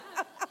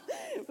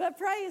But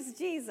praise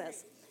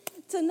Jesus.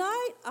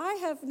 Tonight, I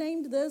have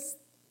named this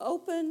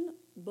Open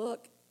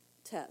Book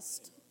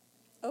Test.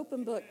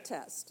 Open Book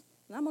Test.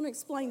 And I'm going to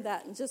explain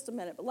that in just a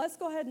minute. But let's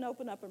go ahead and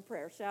open up in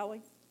prayer, shall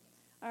we?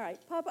 All right.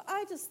 Papa,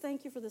 I just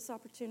thank you for this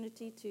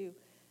opportunity to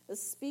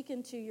speak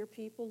into your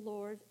people,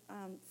 Lord.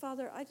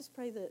 Father, I just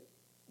pray that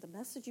the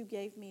message you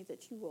gave me,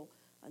 that you will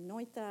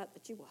anoint that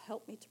you will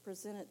help me to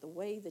present it the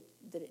way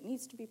that it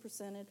needs to be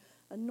presented.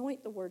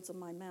 Anoint the words of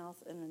my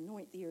mouth and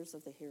anoint the ears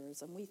of the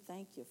hearers. And we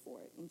thank you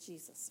for it in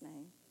Jesus'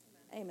 name.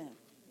 Amen. Amen.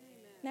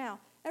 Now,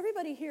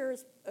 everybody here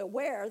is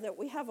aware that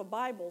we have a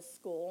Bible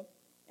school,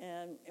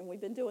 and we've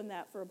been doing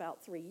that for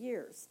about 3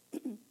 years.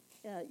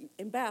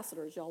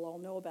 Ambassadors, y'all all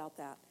know about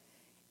that.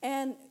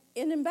 And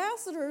in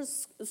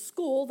Ambassadors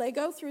School, they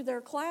go through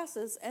their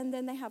classes, and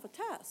then they have a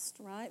test,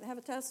 right? They have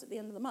a test at the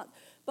end of the month.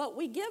 But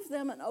we give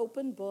them an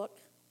open book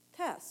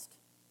test.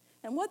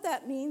 And what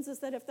that means is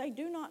that if they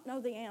do not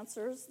know the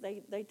answers,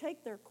 they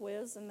take their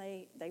quiz and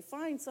they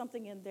find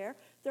something in there,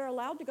 they're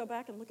allowed to go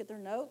back and look at their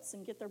notes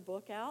and get their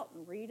book out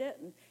and read it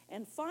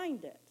and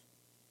find it.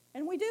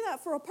 And we do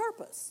that for a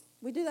purpose.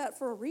 We do that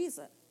for a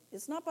reason.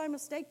 It's not by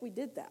mistake we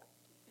did that.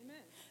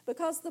 Amen.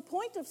 Because the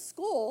point of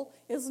school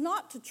is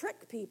not to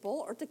trick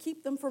people or to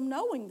keep them from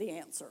knowing the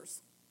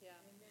answers. Yeah.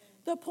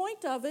 The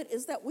point of it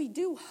is that we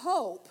do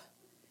hope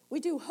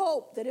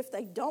that if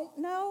they don't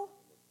know,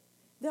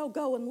 they'll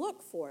go and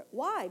look for it.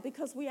 Why?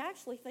 Because we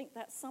actually think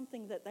that's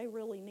something that they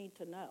really need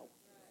to know.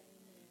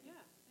 Yeah.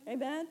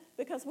 Amen?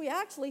 Because we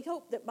actually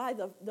hope that by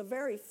the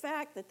very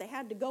fact that they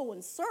had to go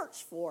and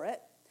search for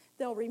it,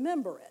 they'll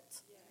remember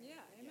it. Yeah.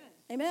 Amen.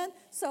 Amen?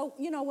 So,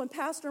 when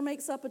Pastor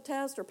makes up a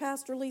test, or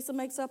Pastor Lisa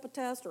makes up a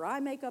test, or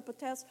I make up a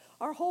test,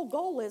 our whole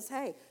goal is,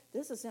 hey,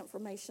 this is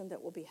information that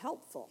will be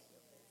helpful.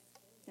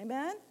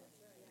 Amen?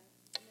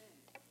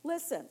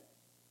 Listen.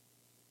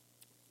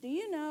 Do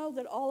you know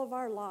that all of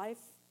our life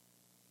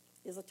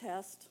is a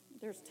test?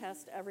 There's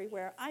tests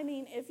everywhere. I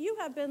mean, if you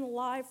have been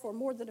alive for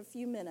more than a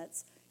few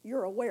minutes,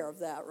 you're aware of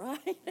that,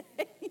 right?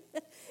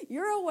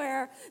 You're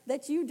aware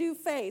that you do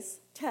face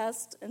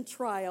tests and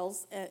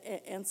trials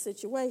and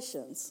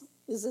situations.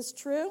 Is this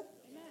true?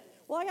 Amen.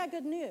 Well, I got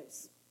good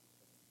news.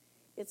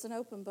 It's an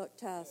open book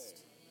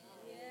test.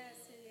 Yes,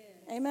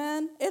 it is.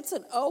 Amen? It's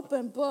an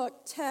open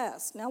book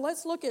test. Now,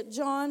 let's look at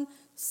John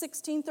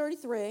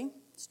 16:33.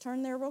 Let's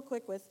turn there real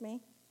quick with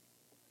me.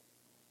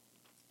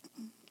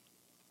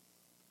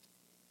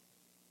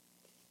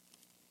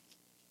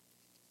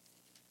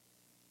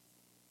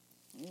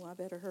 Oh, I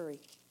better hurry.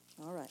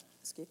 All right,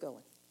 let's get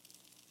going.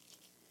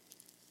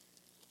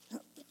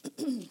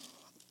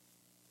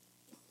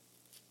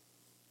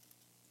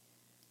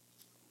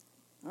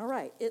 All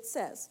right, it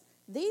says,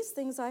 "These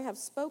things I have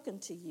spoken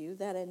to you,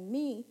 that in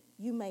me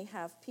you may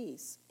have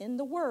peace. In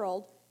the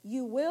world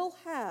you will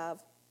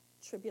have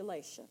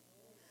tribulation.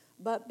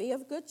 But be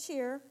of good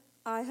cheer,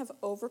 I have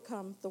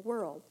overcome the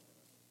world."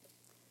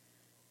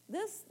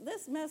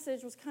 This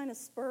message was kind of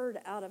spurred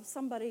out of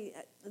somebody.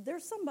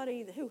 There's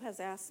somebody who has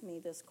asked me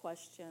this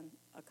question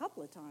a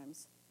couple of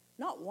times.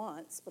 Not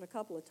once, but a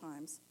couple of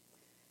times.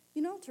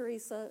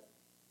 Teresa,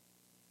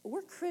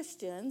 we're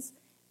Christians,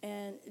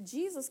 and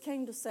Jesus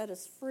came to set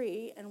us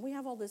free, and we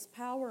have all this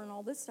power and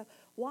all this stuff.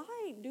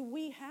 Why do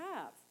we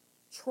have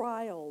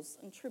trials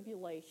and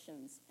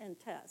tribulations and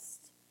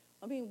tests?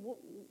 I mean,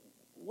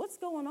 what's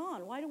going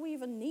on? Why do we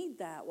even need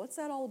that? What's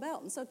that all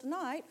about? And so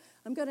tonight,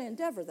 I'm going to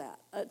endeavor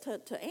that,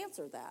 to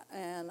answer that.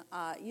 And,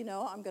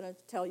 I'm going to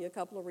tell you a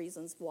couple of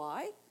reasons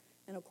why.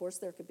 And, of course,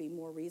 there could be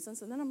more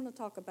reasons. And then I'm going to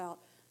talk about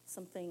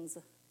some things,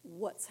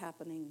 what's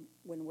happening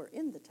when we're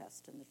in the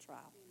test and the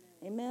trial.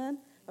 Amen?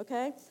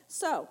 Okay?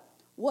 So,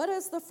 what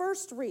is the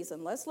first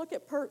reason? Let's look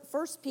at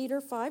 1 Peter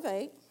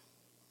 5:8.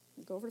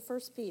 Go over to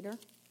 1 Peter.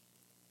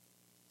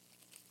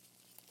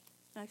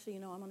 Actually,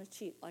 I'm going to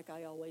cheat like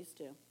I always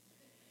do.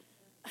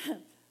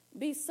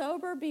 "Be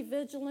sober, be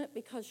vigilant,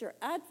 because your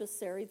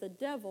adversary, the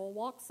devil,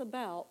 walks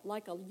about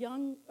like a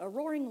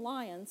roaring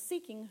lion,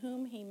 seeking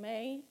whom he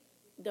may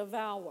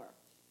devour."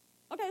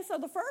 Okay, so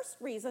the first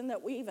reason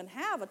that we even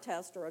have a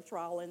test or a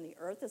trial in the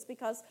earth is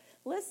because,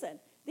 listen,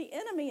 the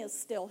enemy is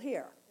still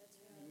here.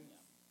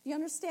 You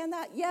understand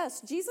that? Yes,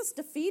 Jesus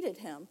defeated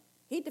him.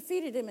 He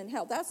defeated him in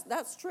hell.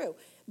 That's true.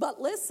 But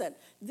listen,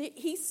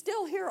 he's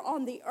still here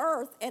on the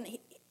earth, and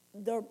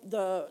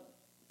the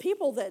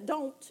people that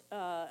don't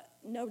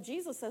know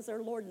Jesus as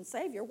their Lord and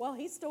Savior, well,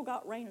 he's still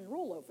got reign and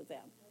rule over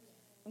them,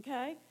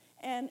 okay?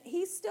 And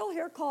he's still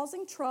here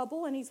causing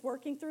trouble, and he's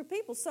working through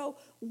people. So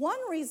one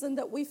reason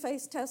that we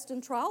face test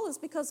and trial is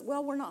because,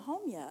 well, we're not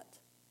home yet.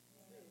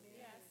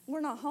 Yes.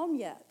 We're not home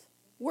yet.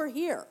 We're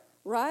here,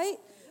 right?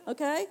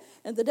 Okay?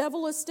 And the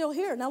devil is still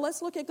here. Now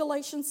let's look at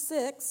Galatians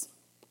 6.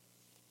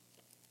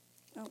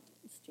 Oh,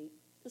 let's cheat.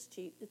 Just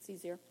cheat. It's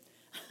easier.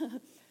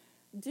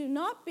 "Do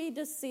not be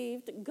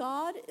deceived.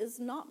 God is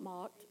not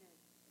mocked.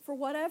 For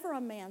whatever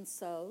a man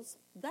sows,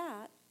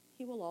 that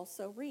he will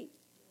also reap."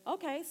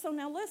 Okay, so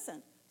now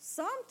listen.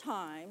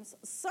 Sometimes,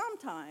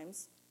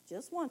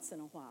 just once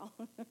in a while,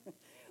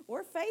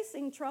 we're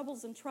facing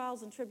troubles and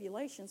trials and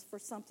tribulations for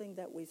something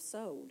that we've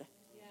sowed.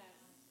 Yes.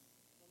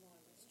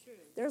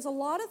 There's a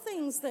lot of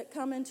things that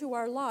come into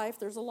our life.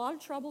 There's a lot of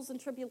troubles and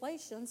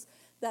tribulations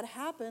that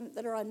happen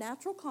that are a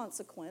natural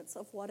consequence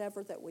of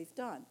whatever that we've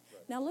done.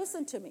 Right. Now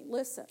listen to me.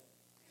 Listen.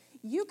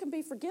 You can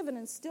be forgiven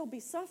and still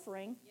be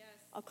suffering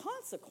a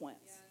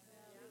consequence.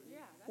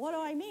 What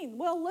do I mean?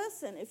 Well,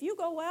 listen, if you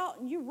go out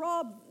and you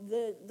rob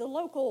the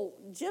local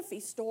Jiffy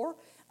store,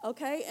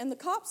 okay, and the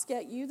cops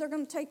get you, they're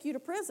going to take you to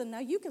prison. Now,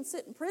 you can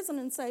sit in prison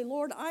and say,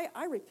 Lord,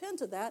 I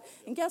repent of that.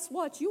 And guess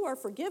what? You are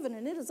forgiven,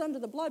 and it is under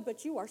the blood,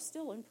 but you are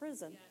still in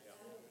prison.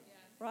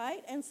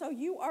 Right? And so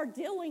you are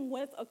dealing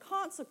with a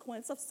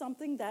consequence of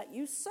something that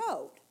you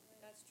sowed.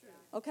 That's true.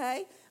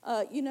 Okay?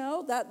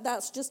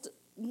 That's just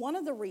one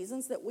of the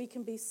reasons that we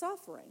can be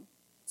suffering.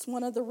 It's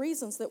one of the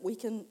reasons that we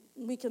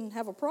can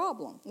have a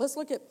problem. Let's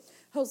look at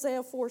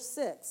Hosea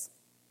 4:6.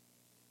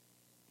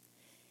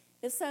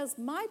 It says,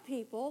 my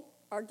people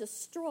are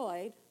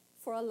destroyed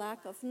for a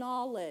lack of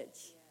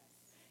knowledge.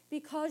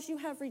 Because you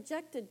have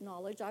rejected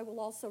knowledge, I will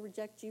also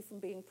reject you from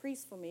being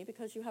priests for me.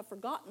 Because you have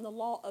forgotten the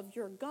law of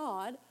your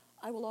God,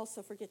 I will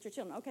also forget your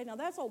children. Okay, now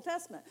that's Old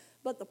Testament.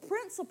 But the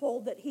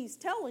principle that he's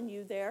telling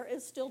you there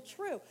is still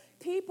true.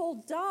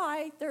 People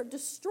die, they're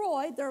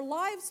destroyed, their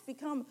lives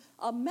become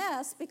a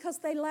mess because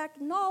they lack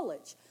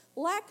knowledge.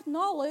 Lack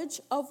knowledge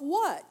of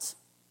what?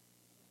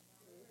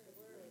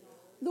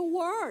 The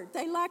Word.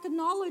 They lack a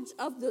knowledge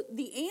of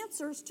the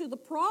answers to the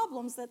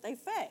problems that they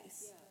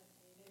face.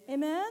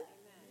 Amen?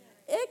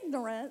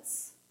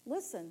 Ignorance,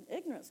 listen,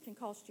 ignorance can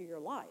cost you your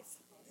life.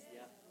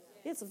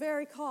 It's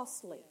very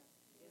costly.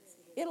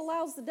 It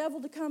allows the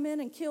devil to come in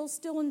and kill,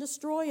 steal, and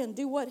destroy and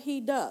do what he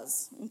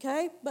does,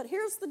 okay? But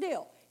here's the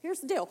deal.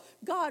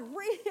 God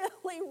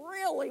really,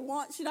 really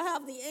wants you to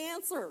have the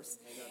answers.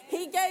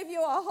 He gave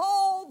you a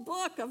whole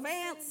book of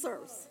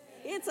answers.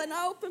 It's an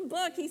open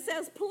book. He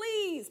says,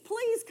 please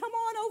come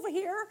on over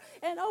here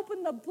and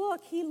open the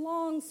book. He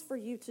longs for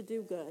you to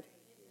do good.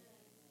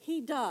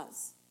 He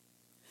does.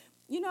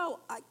 You know,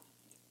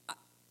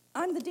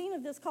 I'm the dean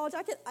of this college.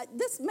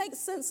 This makes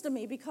sense to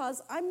me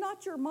because I'm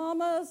not your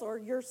mama's or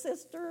your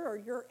sister or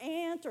your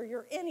aunt or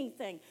your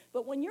anything.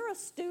 But when you're a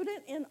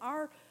student in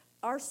our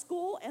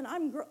school and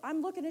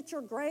I'm looking at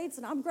your grades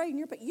and I'm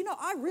grading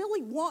I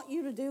really want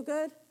you to do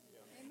good.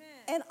 Amen.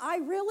 And I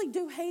really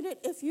do hate it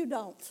if you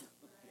don't.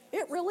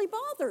 It really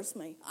bothers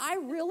me. I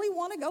really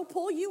want to go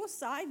pull you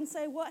aside and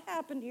say, what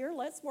happened here?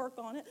 Let's work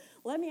on it.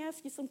 Let me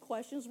ask you some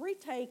questions.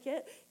 Retake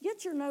it.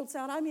 Get your notes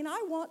out. I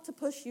want to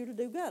push you to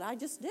do good. I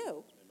just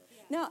do.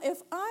 Now, if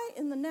I,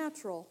 in the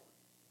natural,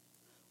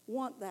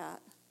 want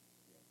that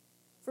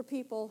for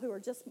people who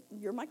are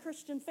you're my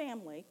Christian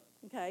family,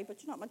 okay,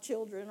 but you're not my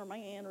children or my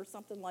aunt or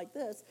something like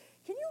this,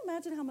 can you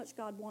imagine how much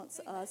God wants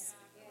us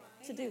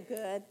to do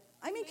good?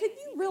 Can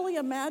you really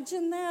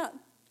imagine that?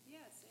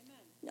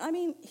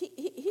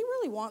 He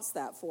really wants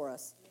that for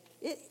us.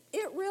 It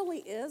really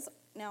is.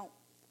 Now,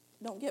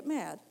 don't get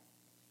mad,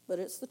 but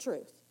it's the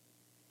truth.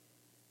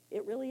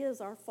 It really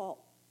is our fault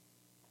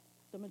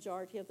the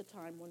majority of the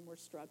time when we're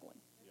struggling.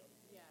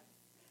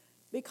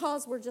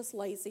 Because we're just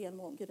lazy and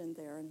won't get in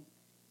there and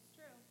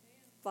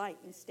fight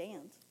and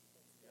stand.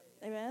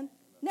 Amen?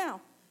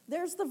 Now,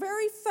 there's the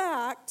very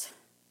fact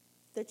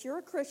that you're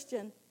a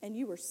Christian and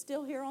you are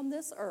still here on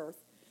this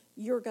earth,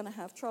 you're going to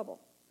have trouble.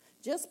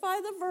 Just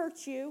by the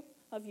virtue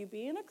of you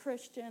being a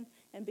Christian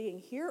and being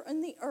here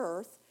on the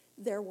earth,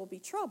 there will be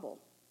trouble.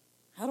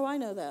 How do I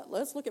know that?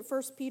 Let's look at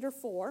 1 Peter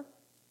 4.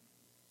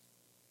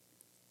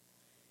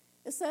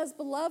 It says,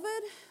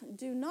 Beloved,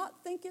 do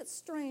not think it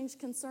strange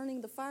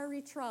concerning the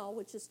fiery trial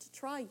which is to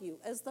try you,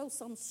 as though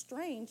some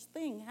strange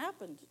thing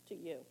happened to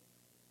you.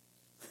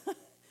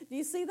 Do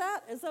you see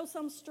that? As though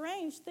some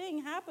strange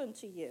thing happened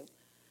to you.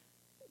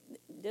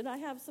 Did I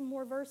have some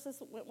more verses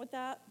that went with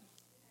that?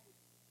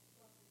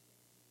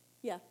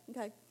 Yeah,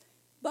 okay.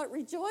 But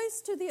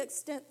rejoice to the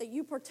extent that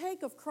you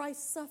partake of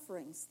Christ's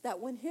sufferings, that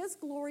when his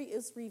glory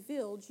is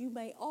revealed, you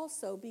may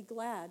also be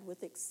glad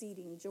with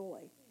exceeding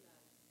joy.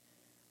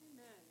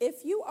 Amen.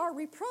 If you are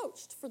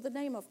reproached for the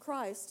name of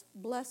Christ,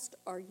 blessed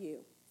are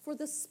you. For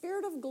the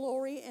Spirit of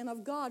glory and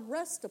of God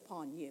rests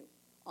upon you.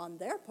 On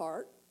their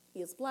part,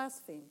 he is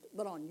blasphemed,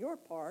 but on your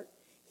part,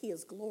 he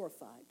is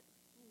glorified.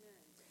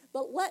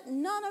 But let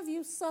none of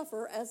you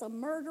suffer as a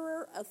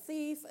murderer, a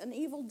thief, an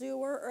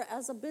evildoer, or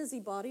as a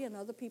busybody in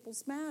other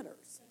people's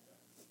matters.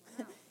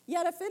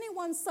 Yet if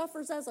anyone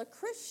suffers as a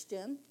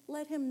Christian,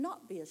 let him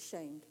not be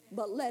ashamed,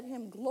 but let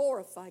him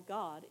glorify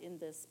God in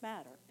this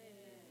matter.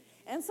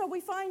 And so we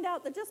find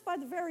out that just by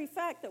the very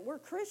fact that we're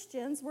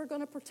Christians, we're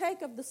going to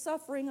partake of the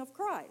suffering of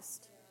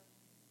Christ.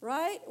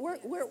 Right?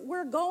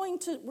 We're going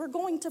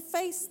to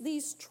face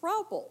these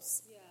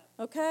troubles.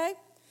 Okay?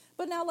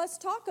 But now let's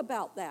talk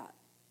about that.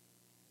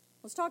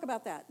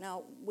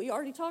 Now, we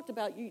already talked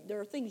about there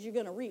are things you're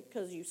going to reap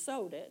because you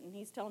sowed it. And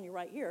he's telling you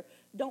right here,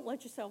 don't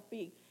let yourself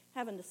be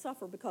having to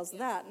suffer because of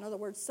that. In other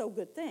words, sow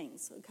good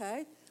things,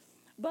 okay?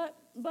 But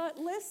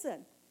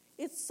listen,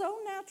 it's so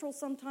natural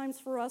sometimes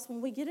for us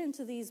when we get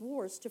into these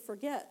wars to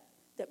forget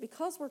that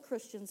because we're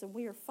Christians and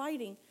we are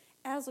fighting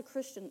as a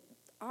Christian,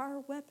 our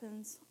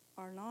weapons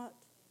are not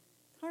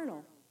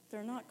carnal.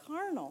 They're not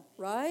carnal,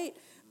 right?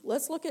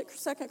 Let's look at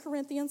 2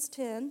 Corinthians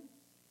 10.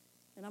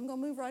 And I'm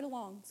going to move right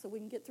along so we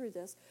can get through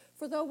this.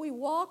 For though we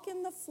walk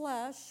in the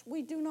flesh,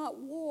 we do not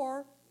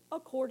war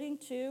according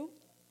to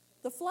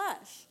the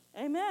flesh.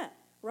 Amen.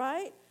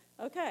 Right?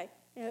 Okay.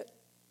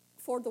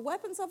 For the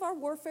weapons of our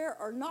warfare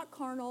are not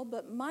carnal,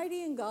 but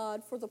mighty in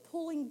God for the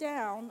pulling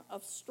down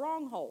of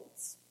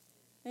strongholds.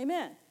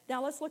 Amen.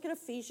 Now let's look at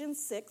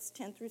Ephesians 6,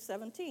 10 through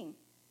 17.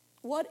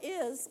 What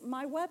is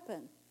my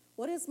weapon?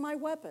 What is my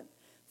weapon?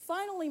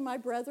 Finally, my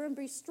brethren,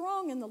 be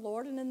strong in the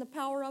Lord and in the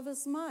power of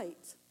his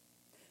might.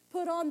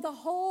 Put on the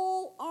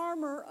whole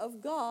armor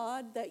of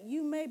God that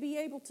you may be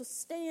able to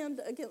stand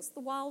against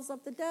the wiles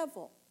of the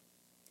devil.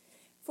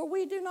 For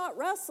we do not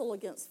wrestle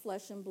against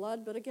flesh and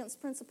blood, but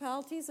against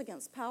principalities,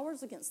 against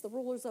powers, against the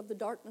rulers of the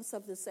darkness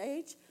of this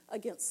age,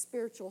 against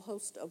spiritual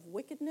hosts of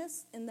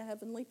wickedness in the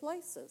heavenly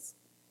places.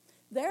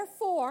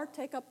 Therefore,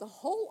 take up the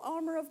whole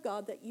armor of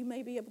God that you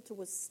may be able to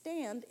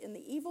withstand in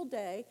the evil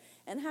day,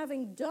 and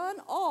having done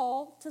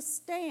all, to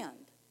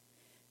stand.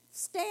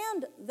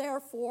 Stand,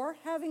 therefore,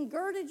 having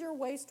girded your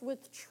waist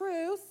with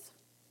truth,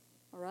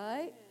 all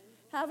right,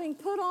 having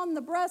put on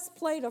the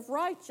breastplate of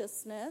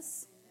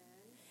righteousness,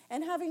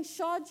 and having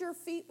shod your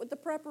feet with the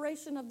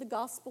preparation of the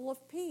gospel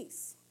of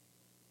peace.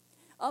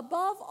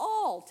 Above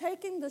all,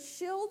 taking the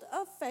shield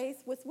of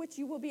faith with which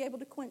you will be able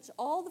to quench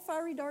all the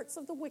fiery darts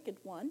of the wicked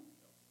one,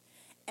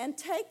 and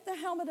take the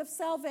helmet of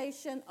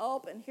salvation,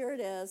 and here it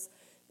is,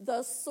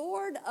 the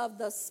sword of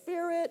the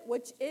Spirit,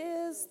 which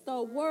is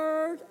the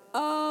word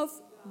of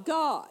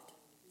God.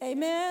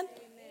 Amen?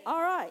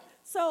 All right.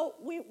 So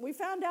we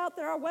found out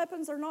that our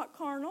weapons are not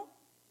carnal.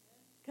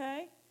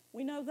 Okay?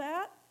 We know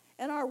that.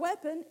 And our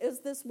weapon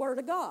is this word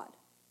of God.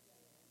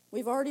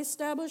 We've already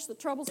established that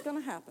trouble's going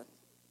to happen.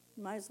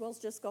 You might as well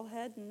just go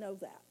ahead and know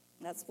that.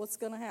 That's what's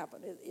going to happen.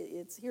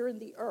 It's here in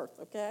the earth,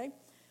 okay?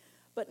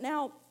 But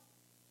now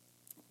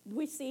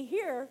we see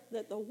here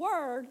that the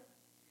word,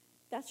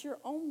 that's your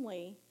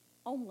only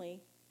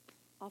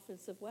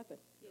offensive weapon.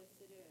 Yes,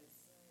 it is.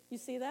 You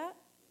see that?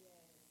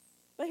 Yes.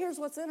 But here's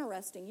what's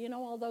interesting. You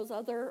know all those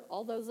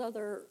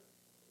other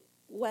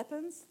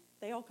weapons,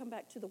 they all come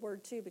back to the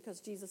word too, because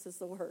Jesus is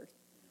the word.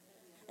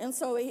 And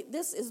so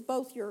this is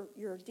both your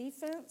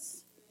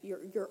defense,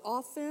 your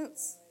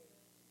offense.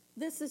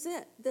 This is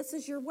it. This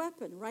is your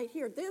weapon right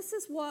here. This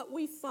is what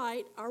we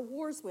fight our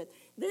wars with.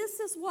 This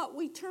is what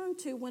we turn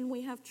to when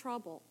we have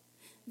trouble.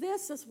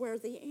 This is where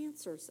the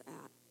answer's at.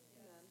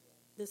 Amen.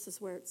 This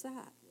is where it's at.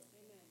 Amen.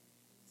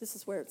 This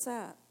is where it's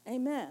at.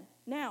 Amen.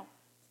 Now,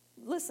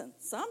 listen,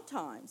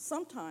 sometimes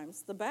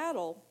the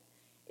battle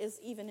is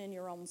even in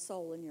your own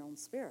soul and your own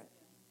spirit.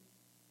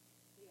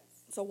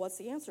 Yes. So what's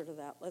the answer to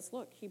that? Let's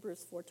look.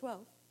 Hebrews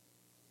 4:12.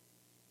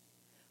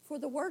 For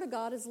the word of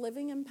God is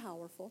living and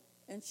powerful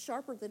and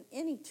sharper than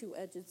any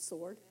two-edged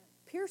sword,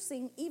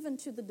 piercing even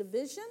to the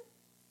division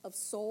of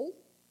soul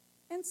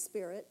and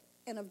spirit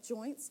and of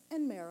joints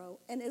and marrow,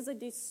 and is a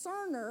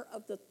discerner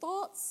of the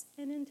thoughts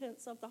and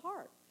intents of the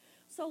heart.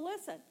 So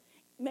listen,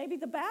 maybe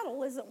the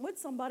battle isn't with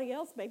somebody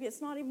else. Maybe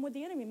it's not even with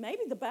the enemy.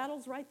 Maybe the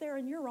battle's right there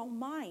in your own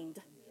mind.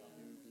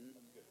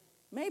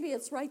 Maybe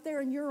it's right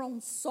there in your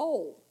own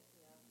soul.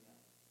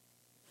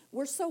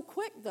 We're so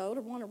quick, though,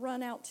 to want to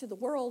run out to the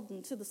world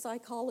and to the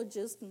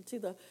psychologists and to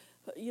the,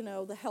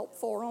 the help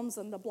forums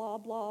and the blah,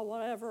 blah,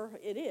 whatever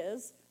it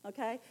is,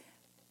 okay?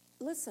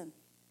 Listen,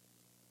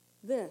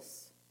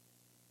 this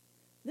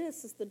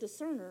is the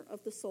discerner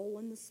of the soul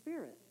and the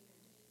spirit.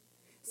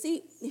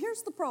 See,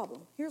 here's the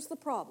problem.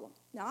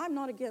 Now, I'm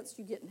not against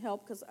you getting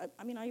help because,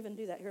 I even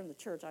do that here in the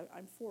church.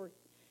 I'm for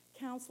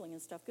counseling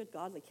and stuff, good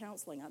godly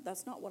counseling.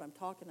 That's not what I'm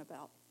talking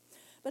about.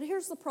 But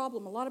here's the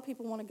problem. A lot of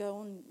people want to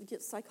go and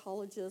get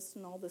psychologists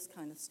and all this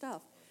kind of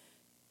stuff.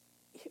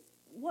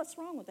 What's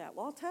wrong with that?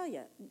 Well, I'll tell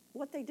you.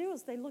 What they do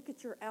is they look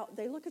at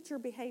your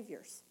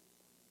behaviors,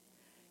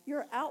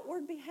 your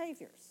outward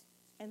behaviors,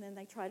 and then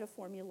they try to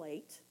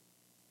formulate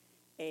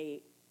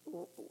a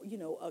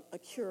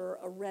cure,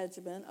 a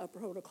regimen, a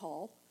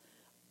protocol,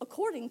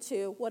 according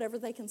to whatever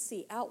they can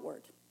see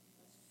outward.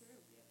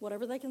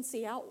 Whatever they can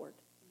see outward.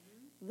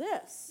 Mm-hmm.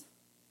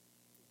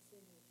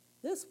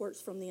 This works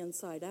from the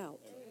inside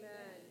out. Amen.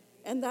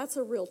 And that's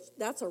a real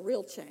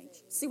change.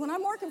 See, when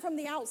I'm working from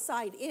the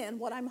outside in,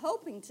 what I'm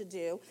hoping to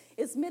do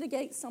is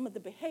mitigate some of the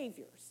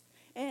behaviors.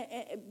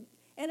 And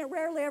it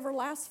rarely ever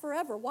lasts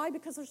forever. Why?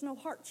 Because there's no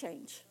heart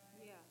change.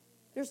 Yeah.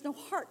 There's no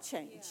heart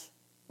change,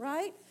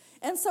 right?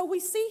 And so we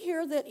see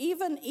here that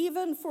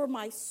even for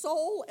my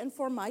soul and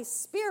for my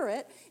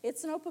spirit,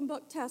 it's an open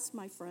book test,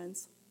 my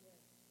friends.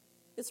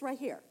 It's right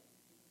here.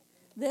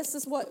 This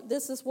is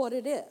what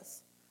it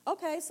is.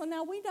 Okay, so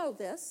now we know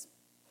this.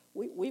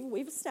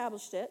 We've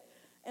established it.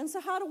 And so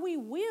how do we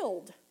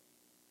wield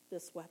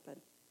this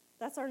weapon?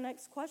 That's our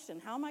next question.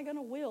 How am I going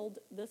to wield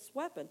this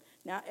weapon?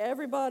 Now,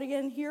 everybody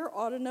in here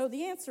ought to know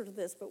the answer to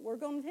this, but we're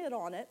going to hit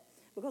on it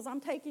because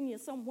I'm taking you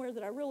somewhere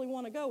that I really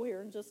want to go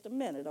here in just a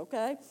minute,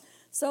 okay?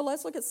 So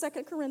let's look at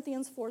 2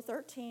 Corinthians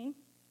 4:13.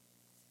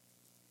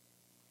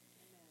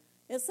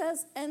 It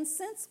says, and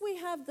since we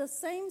have the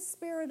same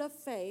spirit of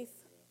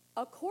faith,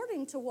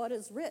 according to what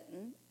is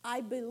written,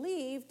 I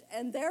believed,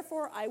 and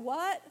therefore I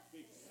what?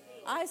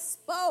 I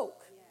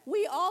spoke.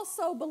 We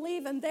also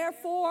believe, and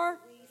therefore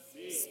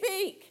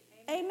speak.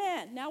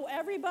 Amen. Now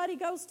everybody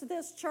goes to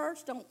this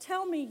church. Don't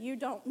tell me you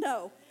don't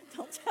know.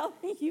 Don't tell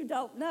me you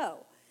don't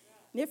know.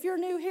 And if you're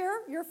new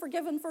here, you're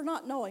forgiven for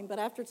not knowing, but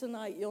after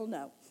tonight you'll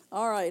know.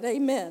 All right,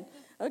 amen.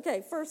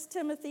 Okay, 1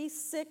 Timothy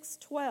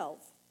 6:12.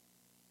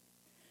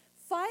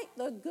 Fight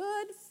the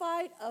good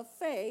fight of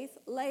faith,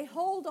 lay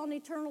hold on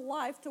eternal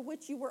life to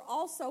which you were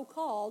also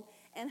called,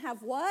 and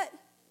have what?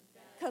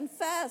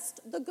 Confessed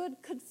the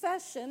good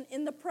confession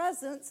in the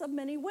presence of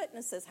many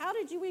witnesses. How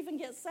did you even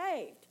get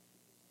saved?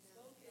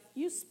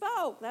 You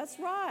spoke, that's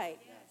right.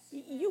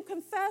 You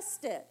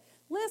confessed it.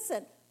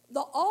 Listen,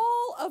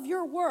 all of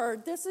your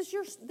word, this is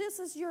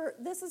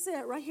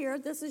it right here.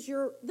 This is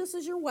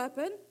your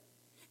weapon.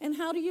 And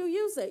how do you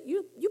use it?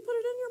 You put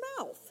it in your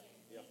mouth.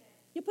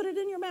 You put it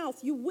in your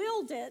mouth. You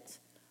wield it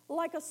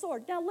like a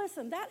sword. Now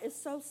listen, that is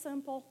so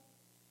simple.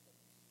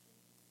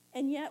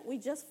 And yet we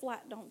just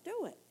flat don't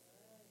do it.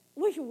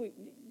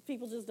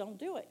 People just don't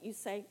do it. You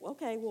say,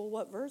 okay, well,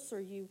 what verse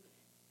are you,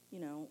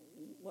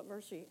 what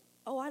verse are you?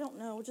 Oh, I don't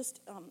know.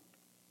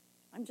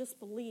 I'm just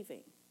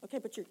believing. Okay,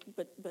 but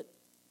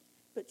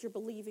you're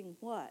believing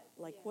what?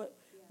 Like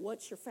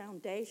what's your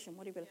foundation?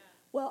 What do you?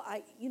 Well,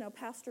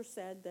 Pastor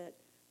said that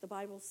the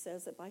Bible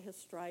says that by his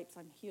stripes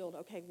I'm healed.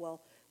 Okay,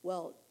 well,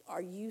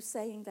 are you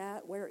saying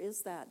that? Where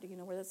is that? Do you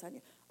know where that's at?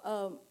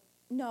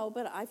 No,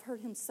 but I've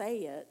heard him say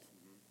it.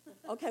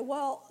 Okay,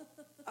 well,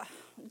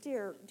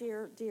 dear,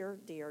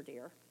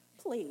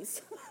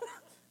 please.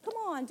 Come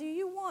on,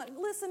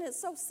 listen, it's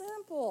so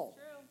simple.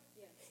 True.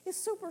 Yes. It's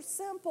super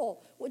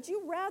simple. Would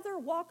you rather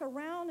walk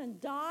around and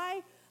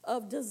die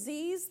of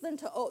disease than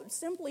to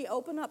simply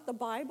open up the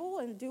Bible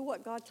and do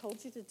what God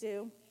told you to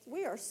do?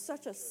 We are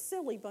such a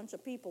silly bunch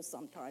of people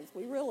sometimes.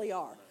 We really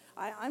are.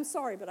 I'm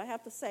sorry, but I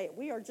have to say it.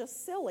 We are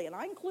just silly, and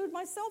I include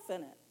myself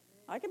in it.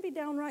 I can be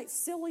downright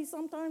silly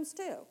sometimes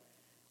too.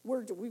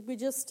 We're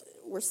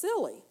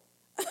silly.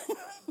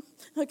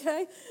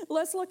 Okay,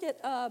 let's look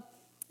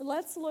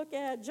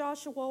at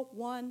Joshua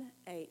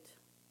 1:8.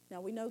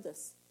 Now we know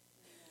this.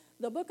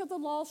 The book of the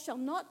law shall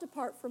not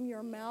depart from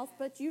your mouth,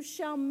 but you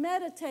shall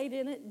meditate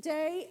in it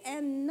day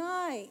and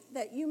night,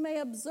 that you may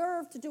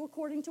observe to do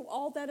according to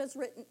all that is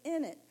written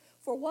in it.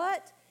 For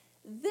what?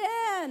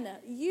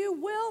 Then you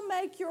will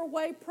make your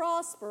way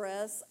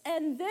prosperous,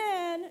 and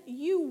then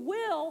you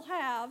will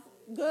have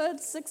good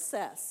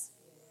success.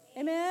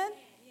 Amen?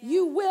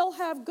 You will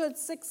have good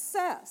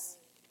success.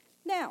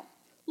 Now,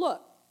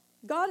 look,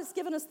 God has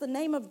given us the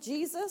name of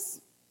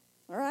Jesus,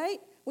 all right,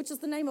 which is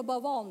the name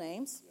above all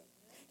names.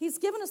 He's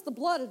given us the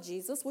blood of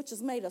Jesus, which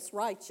has made us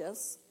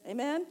righteous.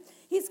 Amen?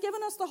 He's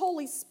given us the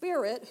Holy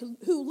Spirit,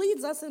 who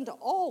leads us into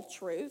all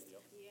truth.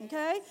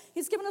 Okay?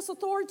 He's given us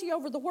authority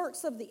over the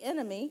works of the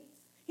enemy.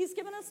 He's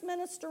given us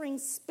ministering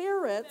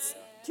spirits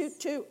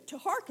to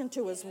hearken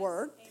to his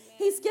word.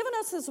 He's given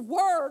us his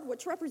word,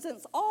 which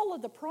represents all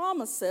of the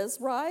promises,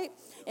 right?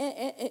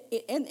 And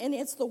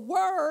it's the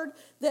word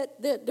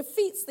that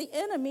defeats the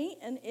enemy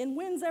and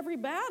wins every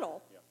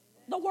battle.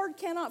 The word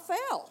cannot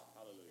fail.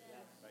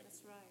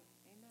 That's right.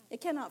 Amen.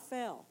 It cannot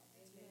fail.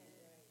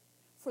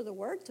 For the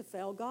word to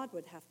fail, God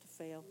would have to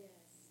fail.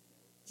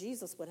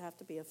 Jesus would have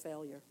to be a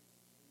failure.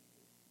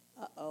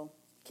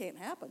 Can't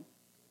happen.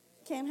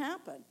 Can't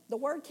happen. The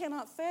word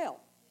cannot fail.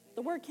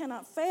 The word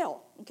cannot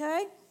fail.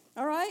 Okay?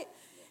 All right?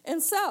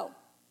 And so,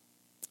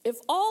 if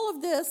all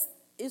of this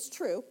is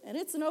true, and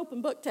it's an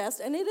open book test,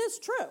 and it is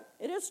true,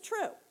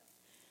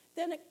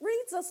 then it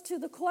leads us to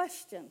the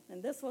question,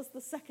 and this was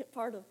the second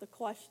part of the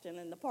question,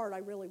 and the part I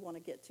really want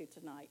to get to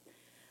tonight.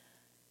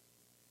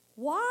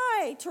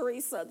 Why,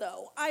 Teresa,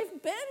 though?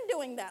 I've been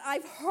doing that.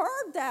 I've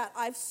heard that.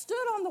 I've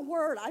stood on the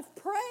word. I've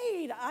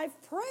prayed. I've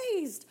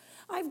praised.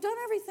 I've done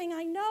everything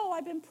I know.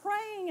 I've been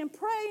praying and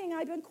praying.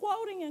 I've been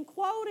quoting and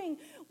quoting.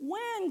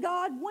 When,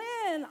 God,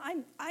 when?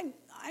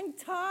 I'm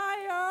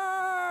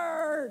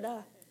tired.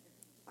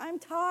 I'm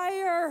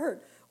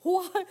tired.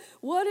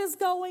 What is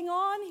going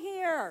on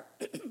here?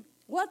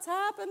 What's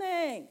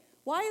happening?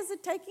 Why is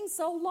it taking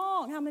so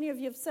long? How many of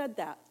you have said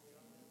that?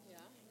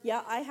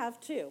 Yeah, I have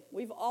too.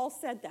 We've all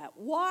said that.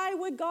 Why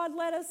would God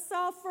let us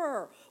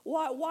suffer?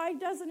 Why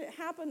doesn't it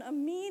happen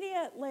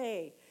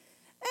immediately?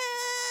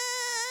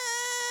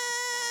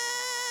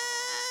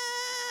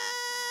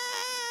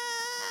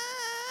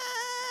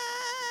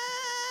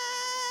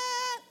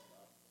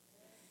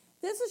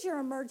 This is your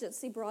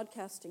emergency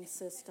broadcasting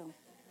system.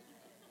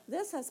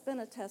 This has been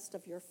a test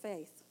of your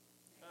faith.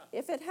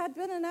 If it had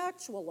been an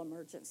actual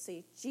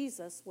emergency,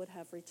 Jesus would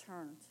have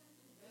returned.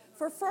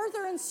 For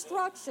further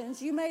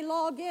instructions, you may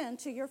log in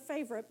to your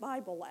favorite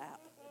Bible app.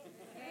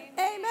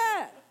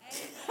 Amen.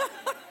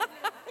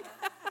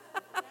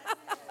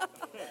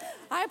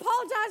 I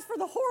apologize for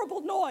the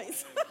horrible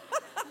noise,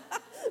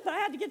 but I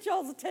had to get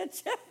y'all's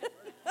attention.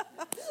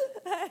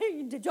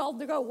 Hey, did y'all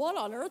go, what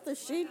on earth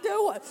is she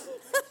doing?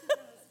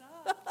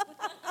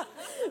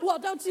 Well,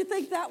 don't you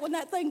think that when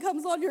that thing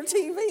comes on your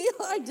TV?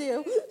 I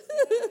do.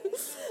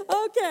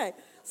 Okay,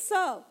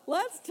 so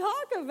let's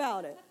talk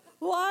about it.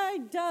 Why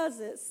does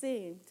it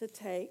seem to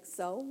take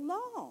so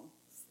long?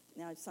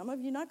 Now, some of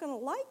you are not going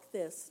to like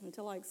this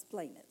until I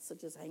explain it, so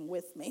just hang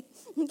with me.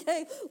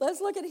 Okay,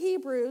 let's look at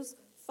Hebrews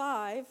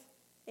 5,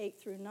 8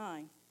 through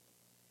 9.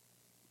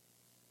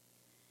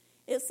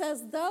 It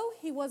says, though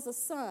he was a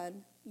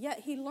son,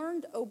 yet he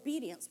learned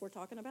obedience. We're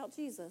talking about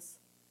Jesus.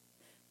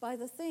 By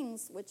the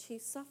things which he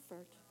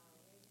suffered.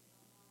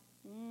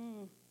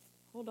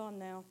 Hold on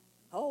now.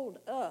 Hold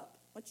up.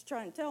 What you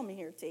trying to tell me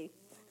here, T?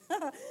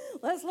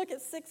 Let's look at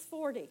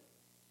 6:40.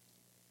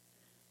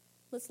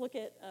 Let's look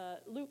at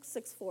Luke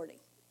 6:40.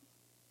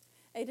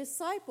 A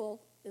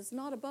disciple is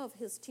not above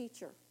his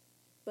teacher,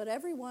 but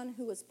everyone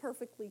who is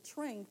perfectly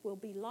trained will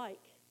be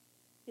like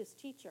his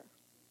teacher.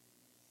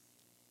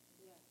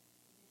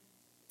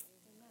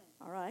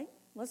 All right.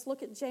 Let's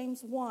look at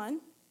James 1,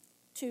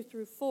 2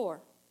 through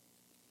 4.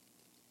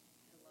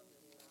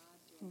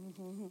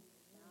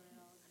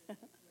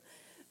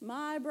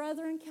 My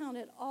brethren, count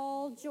it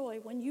all joy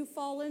when you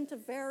fall into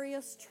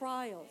various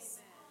trials,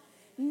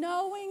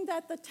 knowing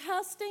that the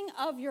testing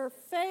of your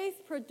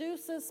faith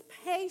produces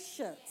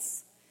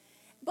patience.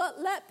 But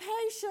let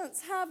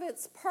patience have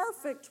its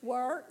perfect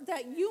work,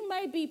 that you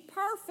may be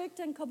perfect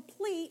and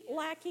complete,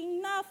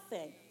 lacking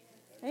nothing.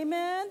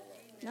 Amen?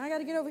 Now I got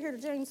to get over here to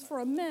James for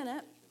a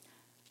minute.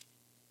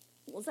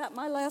 Was that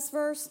my last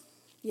verse?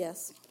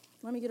 Yes.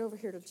 Let me get over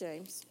here to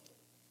James.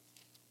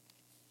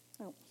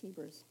 Oh,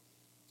 Hebrews.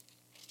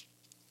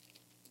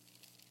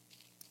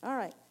 All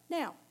right.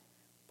 Now,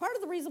 part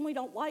of the reason we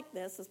don't like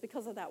this is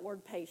because of that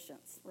word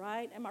patience,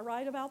 right? Am I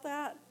right about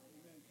that?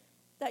 Amen.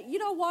 That you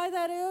know why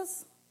that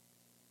is?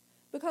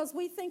 Because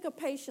we think of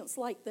patience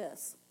like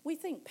this. We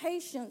think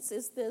patience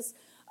is this,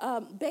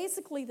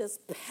 basically this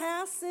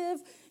passive,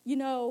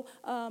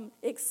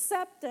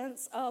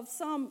 acceptance of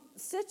some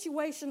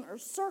situation or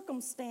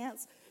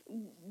circumstance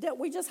that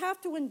we just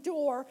have to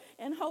endure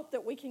and hope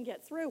that we can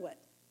get through it.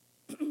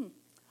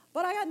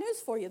 But I got news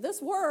for you.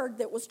 This word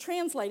that was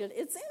translated,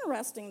 it's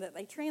interesting that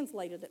they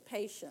translated it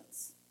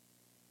patience.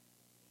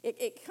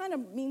 It kind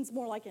of means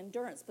more like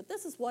endurance, but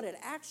this is what it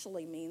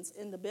actually means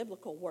in the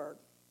biblical word.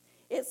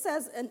 It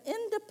says an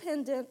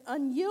independent,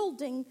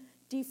 unyielding,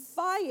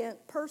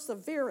 defiant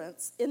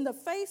perseverance in the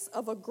face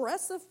of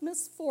aggressive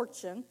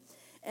misfortune,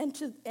 and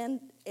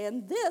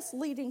this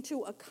leading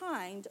to a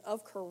kind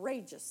of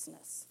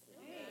courageousness.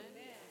 Amen.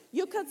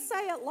 You could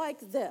say it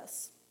like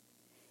this.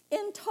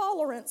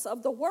 Intolerance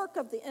of the work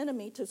of the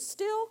enemy to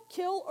steal,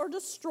 kill, or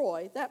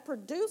destroy that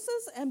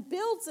produces and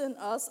builds in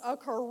us a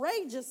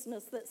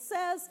courageousness that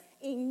says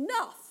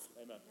enough.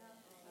 Amen.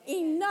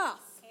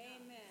 Enough.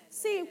 Amen.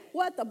 See,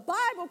 what the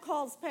Bible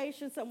calls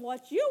patience and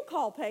what you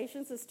call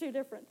patience is two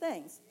different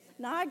things.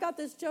 Now, I got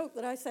this joke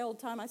that I say all the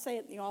time. I say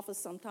it in the office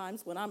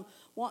sometimes when I'm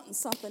wanting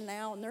something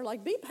now, and they're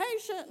like, be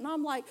patient. And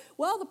I'm like,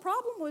 well, the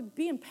problem with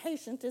being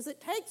patient is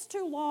it takes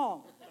too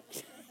long.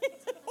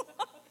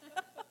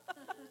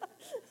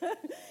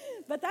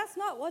 But that's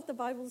not what the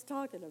Bible's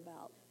talking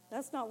about.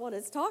 That's not what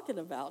it's talking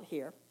about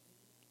here.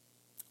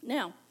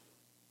 Now,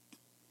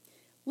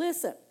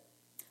 listen,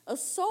 a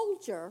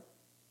soldier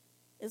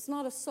is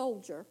not a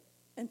soldier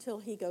until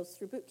he goes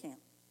through boot camp.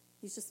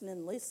 He's just an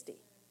enlistee.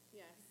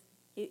 Yes.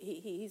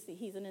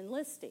 He's an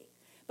enlistee.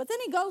 But then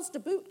he goes to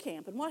boot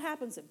camp, and what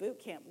happens at boot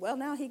camp? Well,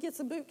 now he gets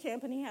in boot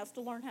camp, and he has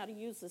to learn how to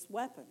use his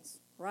weapons,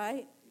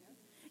 right?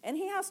 And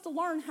he has to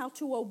learn how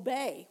to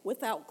obey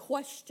without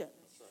question.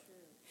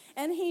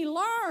 And he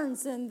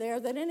learns in there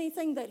that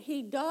anything that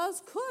he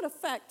does could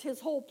affect his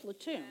whole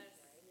platoon.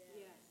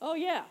 Yes. Oh,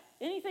 yeah.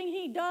 Anything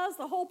he does,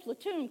 the whole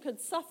platoon could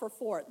suffer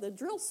for it. The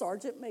drill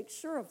sergeant makes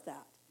sure of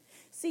that.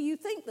 See, you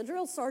think the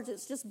drill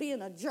sergeant's just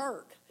being a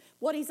jerk.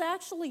 What he's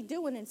actually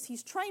doing is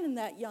he's training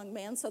that young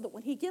man so that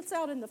when he gets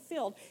out in the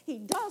field, he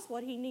does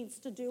what he needs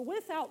to do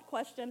without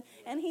question,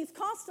 and he's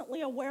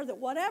constantly aware that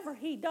whatever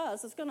he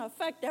does is going to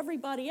affect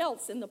everybody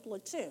else in the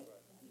platoon.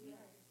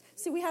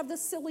 See, we have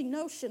this silly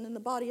notion in the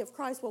body of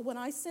Christ, well, when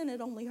I sin,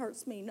 it only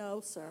hurts me.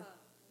 No, sir.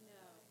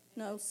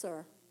 No,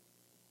 sir.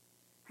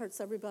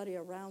 Hurts everybody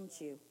around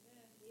you.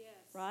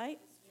 Right?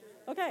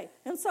 Okay,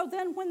 and so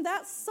then when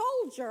that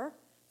soldier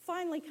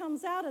finally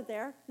comes out of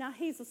there, now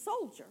he's a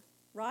soldier,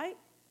 right?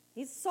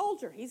 He's a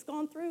soldier. He's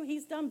gone through,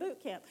 he's done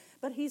boot camp.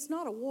 But he's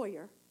not a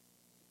warrior,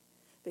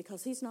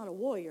 because he's not a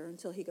warrior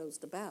until he goes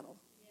to battle.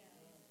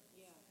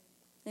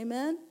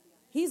 Amen?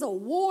 He's a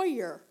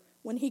warrior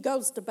when he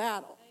goes to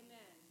battle.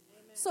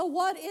 So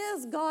what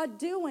is God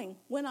doing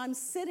when I'm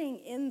sitting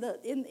in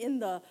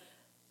the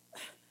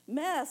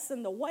mess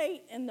and the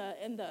weight and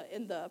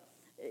the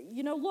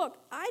look,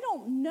 I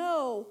don't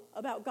know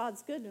about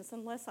God's goodness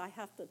unless I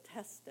have to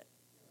test it.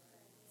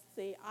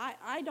 See,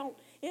 I don't,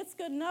 it's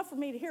good enough for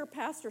me to hear a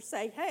pastor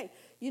say, hey,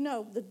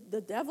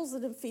 the devil's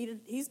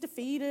defeated, he's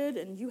defeated,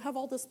 and you have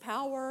all this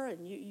power,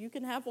 and you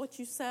can have what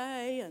you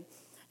say,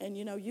 and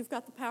you've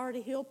got the power to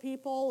heal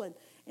people,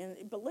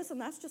 but listen,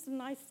 that's just a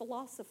nice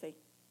philosophy.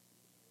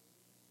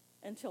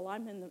 until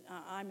I'm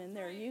in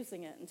there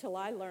using it, until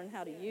I learn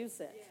how to use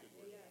it.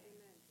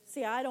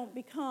 See, I don't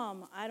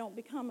become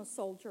a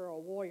soldier or a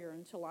warrior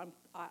until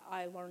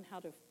I learn how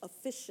to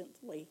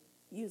efficiently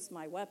use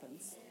my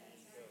weapons.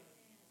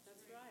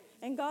 That's right.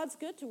 And God's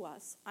good to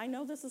us. I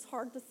know this is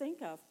hard to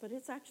think of, but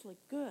it's actually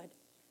good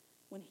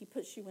when he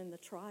puts you in the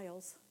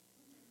trials,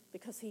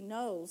 because he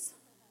knows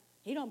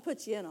he don't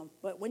put you in them,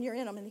 but when you're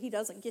in them and he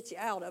doesn't get you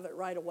out of it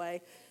right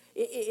away,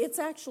 it's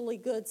actually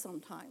good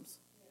sometimes.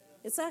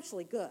 It's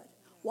actually good.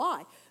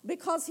 Why?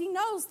 Because he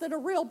knows that a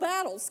real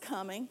battle's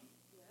coming.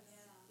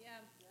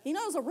 He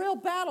knows a real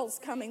battle's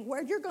coming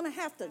where you're going to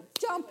have to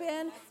jump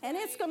in, and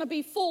it's going to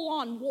be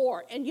full-on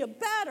war. And you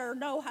better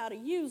know how to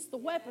use the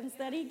weapons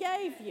that he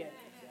gave you.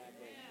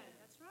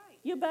 That's right.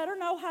 You better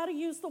know how to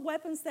use the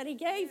weapons that he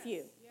gave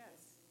you.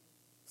 Yes.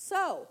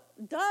 So,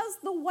 does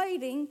the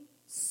waiting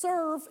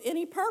serve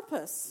any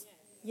purpose?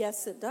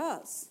 Yes, it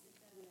does.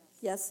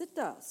 Yes, it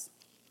does.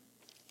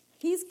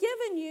 He's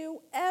given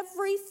you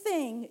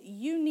everything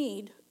you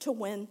need to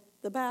win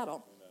the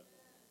battle.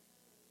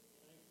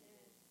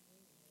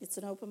 It's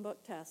an open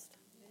book test.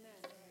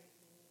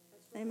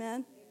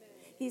 Amen.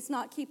 He's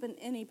not keeping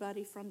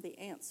anybody from the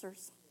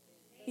answers.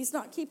 He's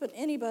not keeping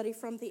anybody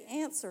from the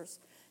answers.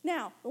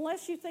 Now,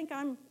 unless you think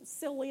I'm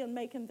silly and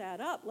making that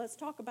up, let's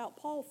talk about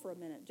Paul for a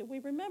minute. Do we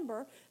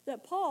remember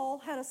that Paul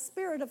had a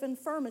spirit of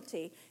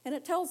infirmity? And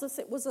it tells us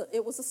it was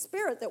a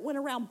spirit that went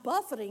around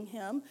buffeting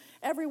him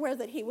everywhere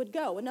that he would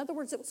go. In other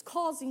words, it was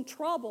causing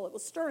trouble. It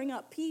was stirring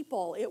up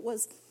people. It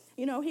was,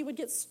 he would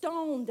get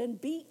stoned and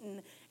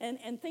beaten,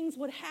 and things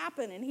would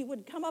happen, and he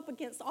would come up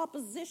against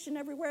opposition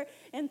everywhere.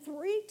 And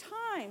 3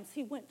 times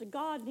he went to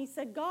God, and he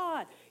said,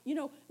 God,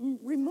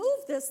 remove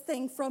this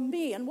thing from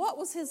me. And what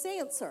was his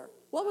answer?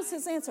 What was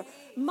his answer?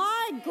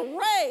 My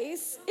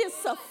grace is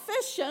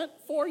sufficient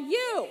for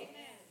you.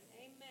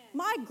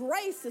 My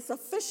grace is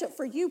sufficient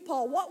for you,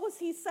 Paul. What was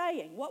he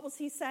saying? What was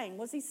he saying?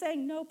 Was he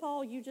saying, no,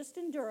 Paul, you just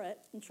endure it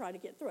and try to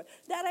get through it?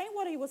 That ain't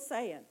what he was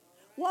saying.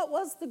 What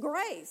was the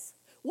grace?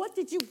 What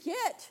did you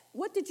get?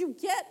 What did you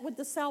get with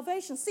the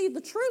salvation? See, the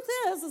truth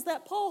is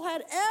that Paul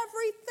had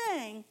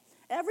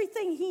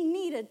everything he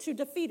needed to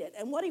defeat it.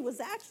 And what he was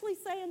actually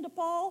saying to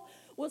Paul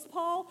was,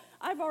 Paul,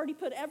 I've already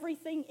put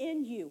everything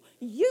in you.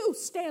 You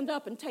stand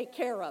up and take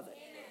care of it.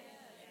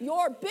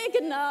 You're big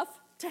enough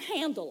to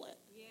handle it.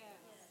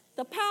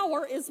 The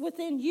power is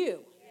within you.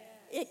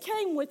 It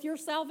came with your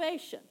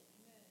salvation.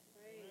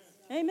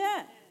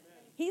 Amen.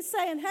 He's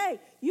saying,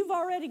 hey, you've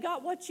already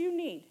got what you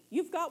need.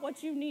 You've got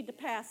what you need to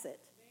pass it.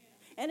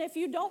 And if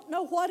you don't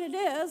know what it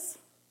is,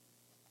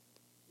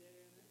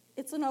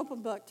 it's an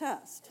open book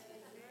test.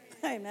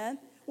 Amen.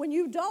 When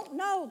you don't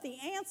know the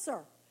answer,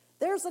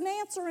 there's an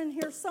answer in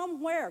here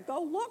somewhere.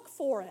 Go look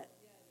for it.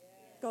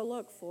 Go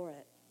look for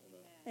it.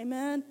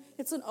 Amen.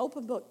 It's an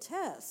open book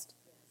test.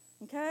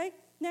 Okay?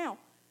 Now,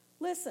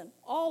 listen,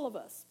 all of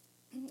us.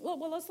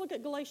 Well, let's look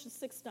at Galatians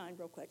 6:9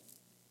 real quick.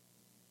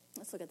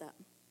 Let's look at that.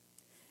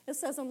 It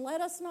says, and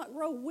let us not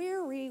grow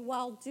weary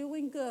while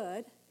doing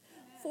good,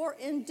 for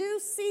in due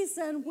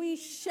season we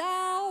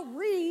shall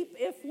reap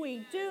if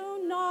we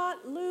do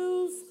not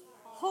lose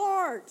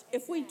heart.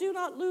 If we do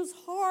not lose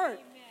heart.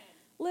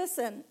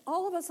 Listen,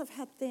 all of us have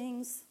had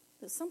things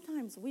that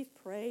sometimes we've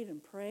prayed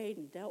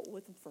and dealt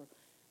with them for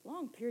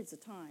long periods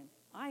of time.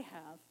 I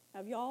have.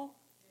 Have y'all?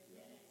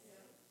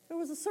 There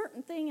was a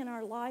certain thing in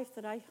our life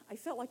that I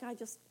felt like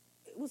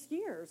it was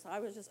years.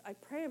 I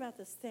pray about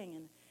this thing,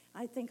 and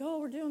I think, oh,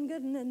 we're doing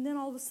good, and then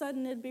all of a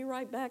sudden it'd be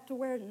right back to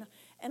where,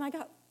 and I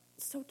got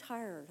so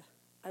tired.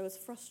 I was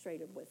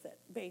frustrated with it,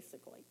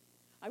 basically.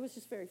 I was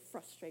just very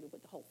frustrated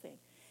with the whole thing.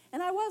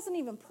 And I wasn't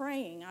even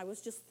praying. I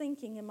was just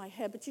thinking in my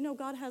head. But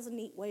God has a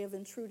neat way of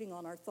intruding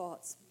on our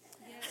thoughts.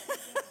 Yes.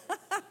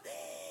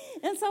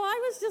 And so I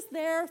was just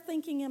there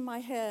thinking in my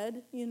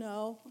head,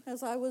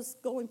 as I was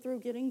going through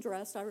getting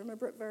dressed. I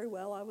remember it very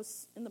well. I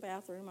was in the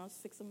bathroom. I was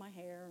fixing my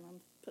hair, and I'm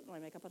putting my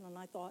makeup on, and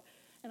I thought,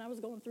 and I was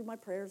going through my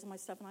prayers and my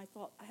stuff, and I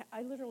thought,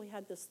 I literally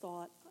had this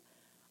thought,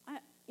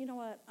 you know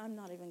what, I'm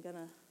not going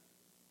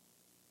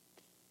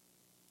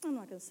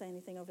to say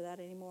anything over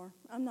that anymore.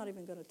 I'm not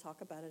even going to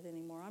talk about it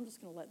anymore. I'm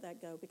just going to let that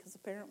go, because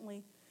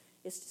apparently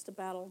it's just a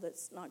battle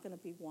that's not going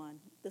to be won.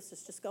 This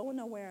is just going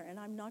nowhere, and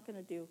I'm not going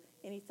to do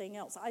anything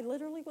else. I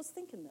literally was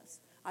thinking this.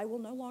 I will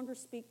no longer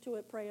speak to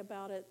it, pray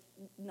about it,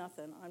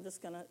 nothing. I'm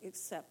just going to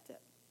accept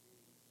it.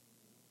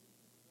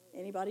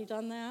 Anybody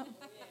done that?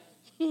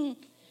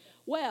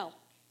 Well,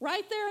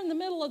 right there in the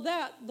middle of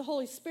that, the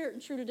Holy Spirit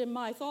intruded in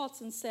my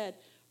thoughts and said,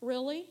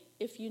 really?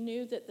 If you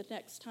knew that the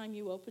next time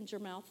you opened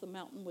your mouth, the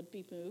mountain would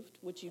be moved,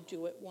 would you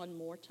do it one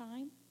more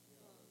time?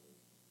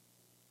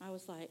 I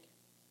was like,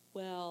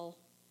 well,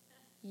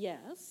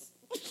 yes.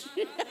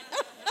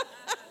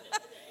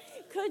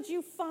 Could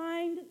you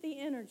find the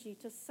energy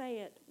to say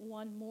it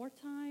one more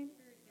time?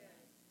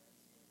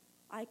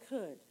 I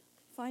could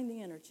find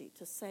the energy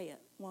to say it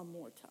one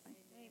more time.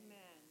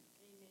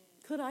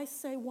 Could I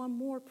say one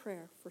more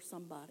prayer for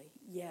somebody?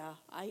 Yeah,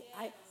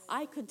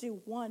 I could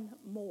do one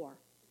more.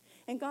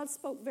 And God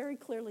spoke very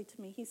clearly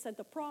to me. He said,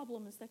 the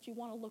problem is that you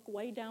want to look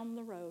way down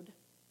the road.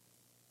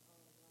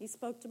 He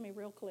spoke to me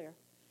real clear.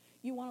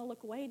 You want to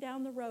look way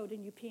down the road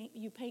and you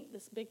paint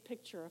this big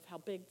picture of how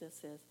big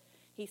this is.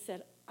 He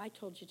said, I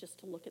told you just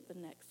to look at the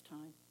next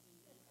time.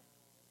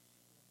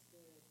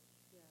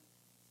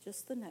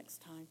 Just the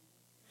next time.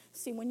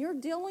 See, when you're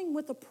dealing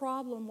with a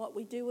problem, what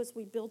we do is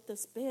we build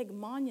this big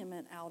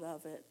monument out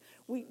of it.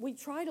 We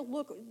try to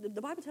look,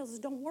 the Bible tells us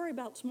don't worry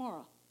about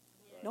tomorrow.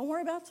 Don't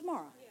worry about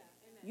tomorrow.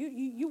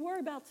 You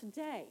worry about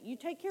today. You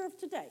take care of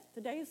today.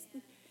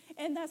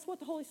 And that's what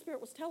the Holy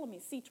Spirit was telling me.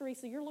 See,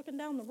 Teresa, you're looking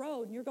down the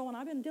road and you're going,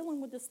 I've been dealing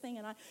with this thing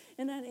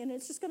and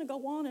it's just going to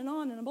go on and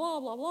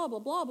blah, blah, blah, blah,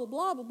 blah, blah,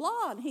 blah, blah,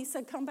 blah. And he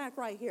said, come back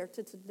right here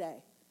to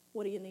today.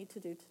 What do you need to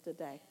do to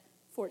today?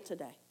 For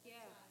today. Yeah,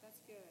 that's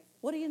good.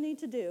 What do you need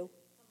to do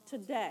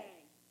today?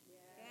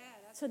 Yeah,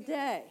 that's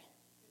Today.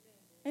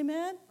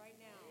 Amen? right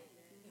now.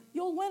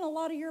 You'll win a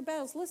lot of your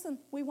battles. Listen,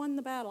 we won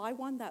the battle. I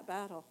won that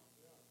battle.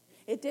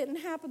 It didn't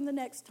happen the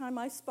next time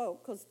I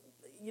spoke because,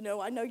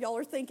 I know y'all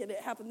are thinking it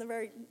happened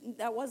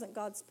that wasn't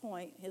God's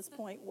point. His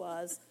point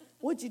was,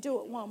 would you do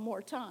it one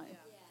more time?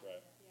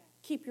 Right.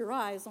 Keep your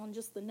eyes on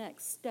just the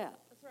next step.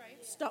 That's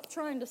right. Stop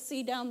trying to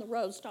see down the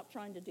road. Stop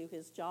trying to do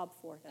his job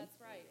for him. That's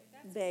right.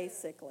 That's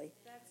Basically.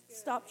 That's good.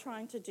 Stop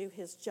trying to do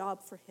his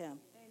job for him.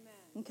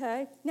 Amen.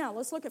 Okay? Now,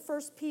 let's look at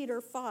 1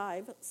 Peter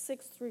 5,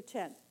 6 through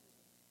 10.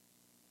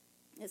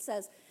 It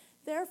says,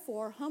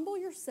 therefore, humble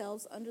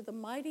yourselves under the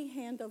mighty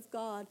hand of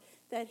God,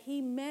 that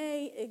he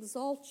may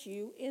exalt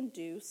you in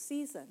due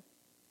season,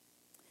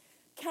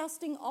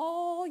 casting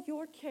all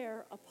your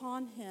care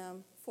upon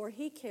him, for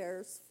he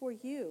cares for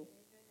you.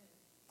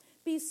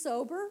 Be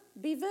sober,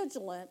 be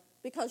vigilant,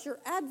 because your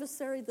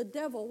adversary, the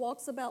devil,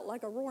 walks about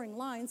like a roaring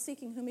lion,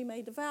 seeking whom he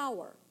may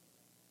devour.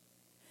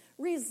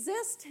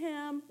 Resist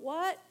him,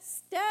 what?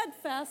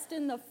 Steadfast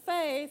in the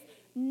faith,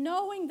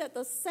 knowing that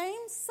the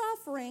same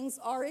sufferings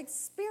are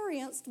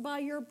experienced by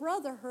your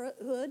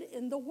brotherhood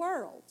in the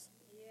world.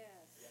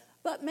 Yes.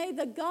 But may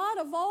the God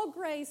of all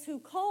grace, who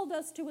called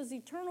us to his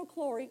eternal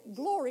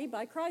glory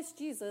by Christ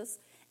Jesus,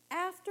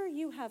 after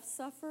you have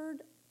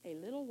suffered a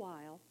little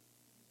while,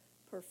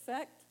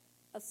 perfect,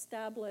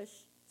 establish,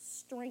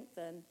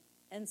 strengthen,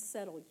 and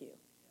settle you.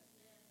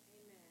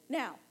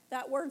 Now,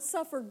 that word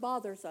suffered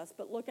bothers us,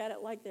 but look at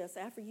it like this.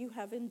 After you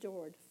have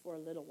endured for a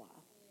little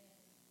while.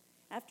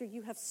 After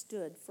you have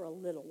stood for a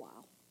little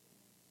while.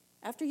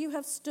 After you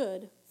have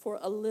stood for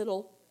a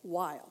little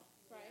while.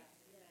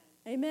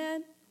 Right.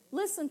 Amen?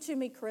 Listen to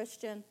me,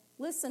 Christian.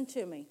 Listen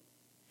to me.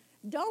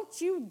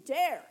 Don't you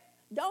dare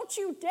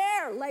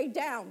lay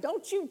down.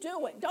 Don't you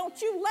do it.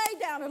 Don't you lay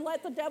down and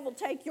let the devil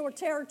take your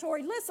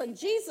territory. Listen,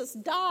 Jesus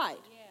died.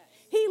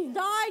 He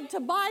died to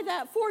buy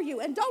that for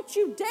you. And don't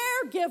you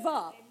dare give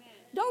up.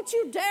 Don't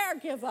you dare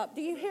give up.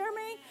 Do you hear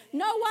me?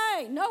 No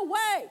way, no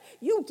way.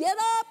 You get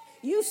up,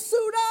 you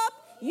suit up,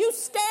 you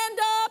stand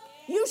up,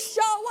 you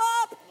show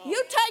up,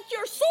 you take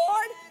your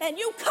sword, and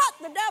you cut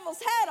the devil's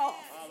head off.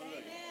 Amen.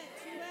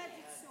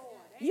 Two-edged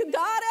sword. You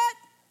got it?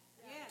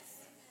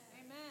 Yes.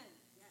 Amen.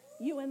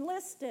 You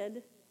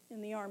enlisted in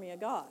the army of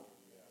God.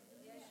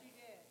 Yes, you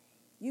did.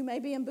 You may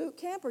be in boot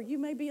camp or you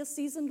may be a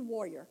seasoned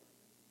warrior.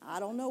 I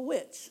don't know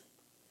which.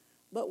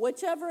 But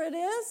whichever it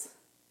is,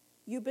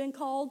 you've been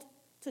called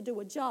to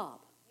do a job.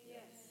 Yes.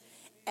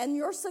 And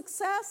your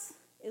success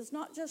is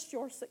not just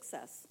your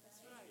success. That's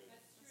right.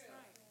 That's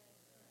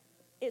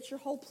right. It's your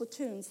whole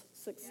platoon's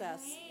success.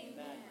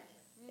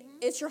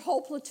 It's your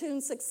whole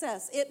platoon's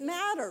success. It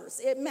matters.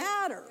 It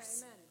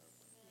matters.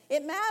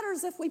 Amen. It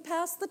matters if we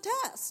pass the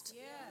test.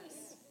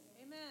 Yes.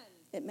 Amen.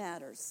 It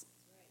matters.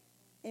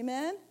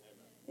 Amen?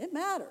 It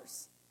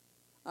matters.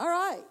 All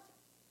right.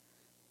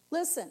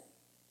 Listen.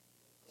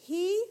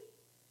 He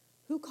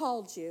who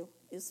called you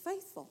is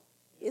faithful.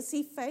 Is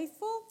he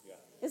faithful? Yeah.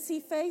 Is he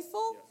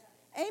faithful?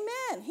 Yes.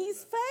 Amen.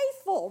 He's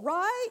faithful,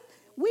 right?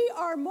 We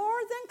are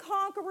more than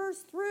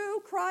conquerors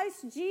through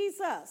Christ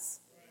Jesus,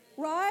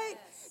 right?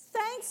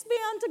 Thanks be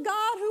unto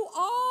God who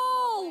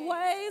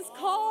always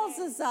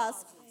causes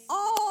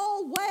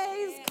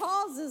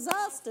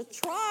to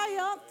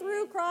triumph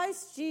through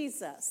Christ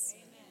Jesus.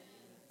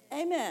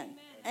 Amen.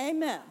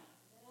 Amen.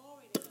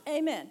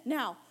 Amen.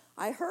 Now,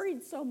 I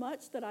hurried so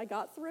much that I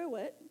got through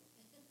it.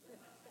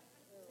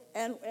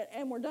 And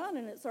we're done,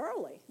 and it's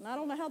early. And I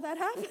don't know how that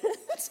happened.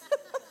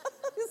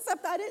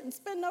 Except I didn't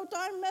spend no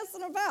time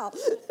messing about.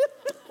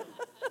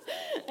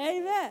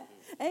 Amen.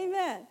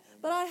 Amen.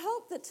 But I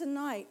hope that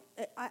tonight,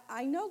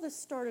 I know this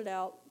started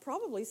out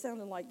probably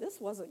sounding like this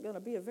wasn't going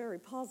to be a very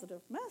positive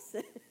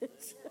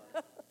message.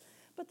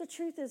 But the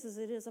truth is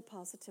it is a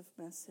positive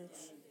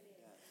message.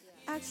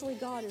 Actually,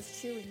 God is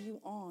cheering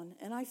you on.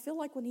 And I feel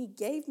like when he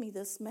gave me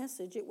this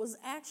message, it was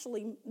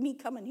actually me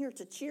coming here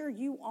to cheer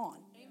you on.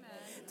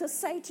 To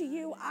say to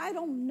you, I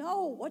don't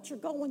know what you're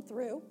going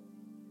through.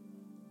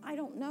 I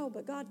don't know,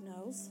 but God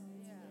knows.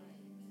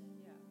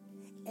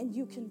 And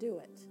you can do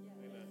it.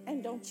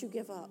 And don't you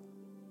give up.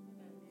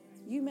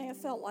 You may have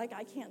felt like,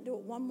 I can't do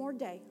it one more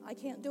day. I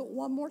can't do it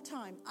one more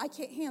time. I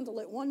can't handle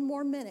it one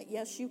more minute.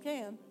 Yes, you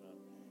can.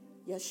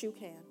 Yes, you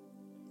can.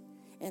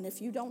 And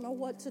if you don't know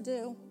what to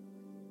do,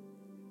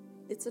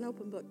 it's an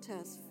open book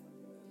test.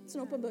 It's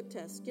an open book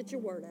test. Get your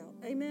word out.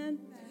 Amen.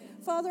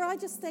 Father, I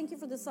just thank you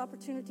for this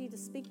opportunity to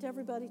speak to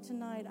everybody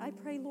tonight. I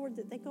pray, Lord,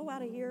 that they go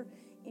out of here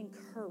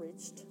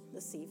encouraged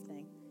this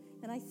evening.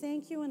 And I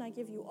thank you and I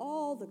give you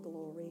all the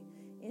glory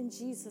in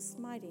Jesus'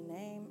 mighty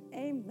name.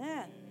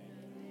 Amen.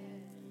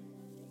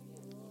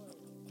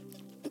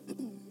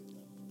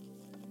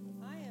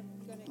 I am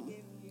going to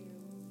give you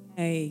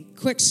a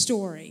quick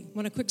story.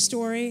 Want a quick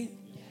story?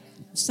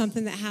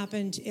 Something that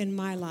happened in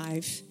my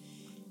life.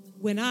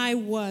 When I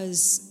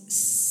was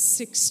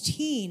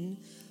 16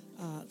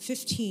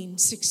 15,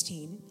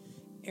 16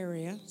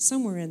 area,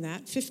 somewhere in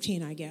that,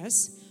 15, I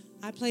guess,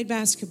 I played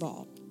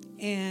basketball.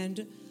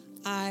 And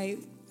I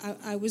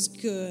was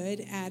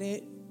good at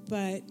it,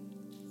 but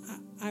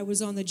I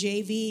was on the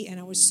JV, and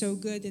I was so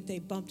good that they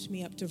bumped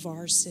me up to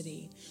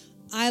varsity.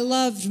 I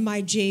loved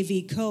my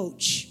JV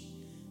coach,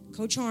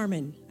 Coach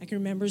Harmon. I can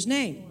remember his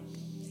name.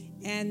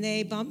 And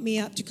they bumped me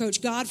up to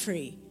Coach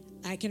Godfrey.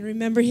 I can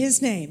remember his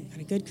name.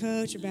 A good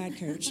coach or bad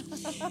coach.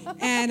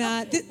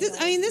 And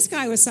this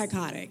guy was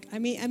psychotic. I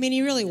mean,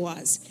 he really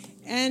was.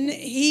 And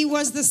he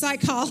was the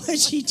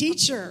psychology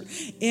teacher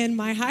in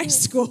my high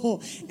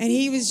school, and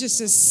he was just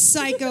a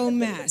psycho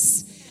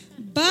mess.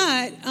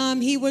 But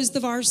he was the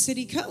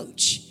varsity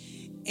coach,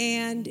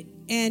 and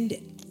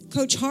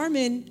Coach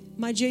Harmon,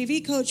 my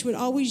JV coach, would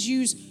always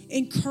use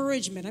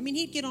encouragement. I mean,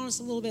 he'd get on us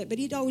a little bit, but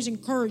he'd always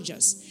encourage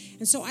us.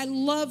 And so I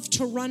loved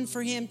to run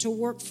for him, to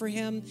work for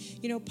him,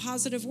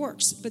 positive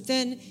works. But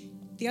then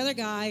the other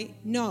guy,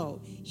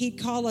 no, he'd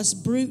call us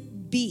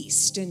brute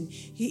beast. And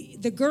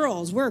the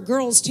girls, we're a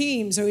girls'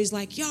 team, so he's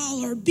like,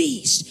 y'all are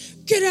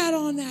beast. Get out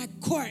on that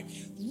court.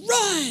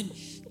 Run.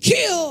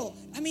 Kill.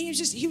 I mean,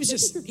 he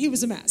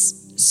was a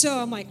mess. So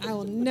I'm like, I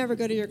will never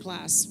go to your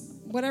class.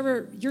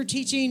 Whatever you're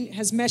teaching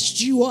has messed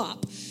you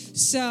up.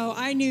 So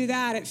I knew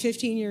that at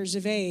 15 years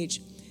of age.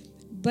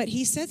 But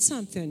he said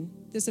something.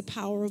 There's the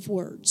power of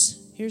words.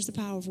 Here's the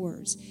power of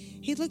words.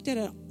 He looked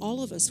at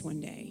all of us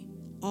one day,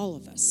 all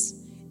of us,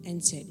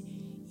 and said,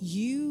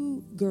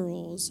 you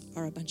girls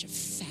are a bunch of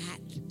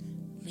fat,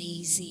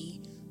 lazy,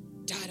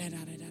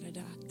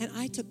 da-da-da-da-da-da-da. And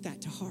I took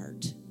that to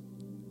heart.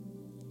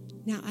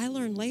 Now, I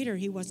learned later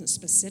he wasn't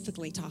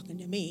specifically talking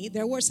to me.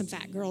 There were some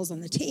fat girls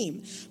on the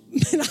team,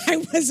 and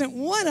I wasn't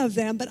one of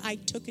them, but I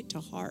took it to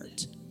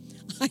heart.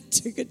 I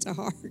took it to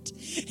heart.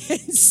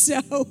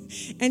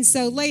 And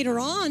so later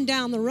on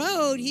down the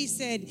road, he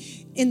said,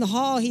 in the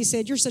hall, he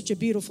said, you're such a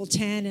beautiful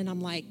 10. And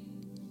I'm like,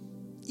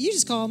 you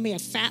just called me a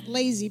fat,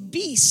 lazy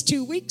beast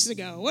 2 weeks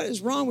ago. What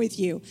is wrong with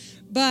you?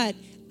 But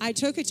I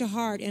took it to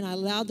heart, and I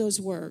allowed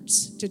those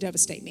words to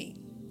devastate me.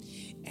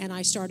 And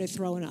I started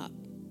throwing up.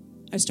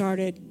 I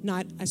started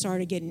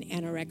getting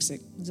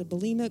anorexic. Is it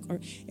bulimic? Or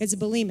it's a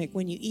bulimic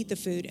when you eat the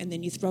food and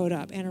then you throw it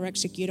up.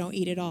 Anorexic, you don't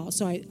eat it all.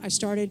 So I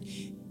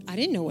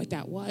didn't know what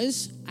that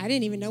was. I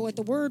didn't even know what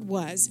the word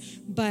was.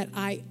 But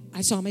I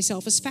saw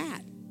myself as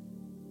fat.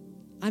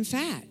 I'm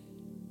fat.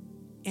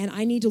 And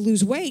I need to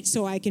lose weight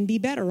so I can be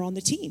better on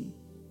the team.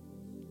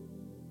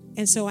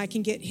 And so I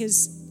can get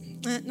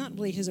not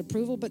really his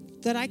approval,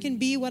 but that I can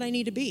be what I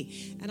need to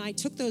be. And I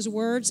took those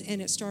words,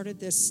 and it started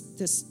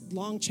this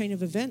long chain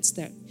of events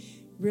that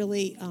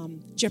really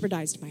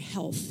jeopardized my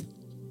health.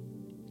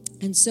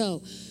 And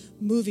so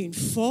moving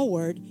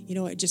forward,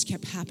 it just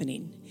kept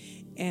happening.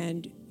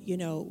 And,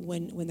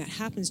 when that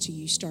happens to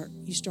you,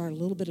 you start a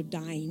little bit of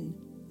dying.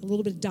 A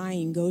little bit of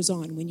dying goes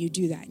on when you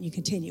do that, and you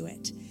continue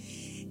it.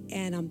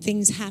 And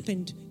things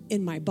happened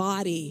in my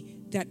body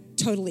that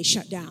totally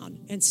shut down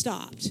and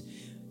stopped.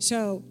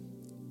 So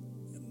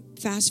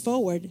fast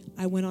forward,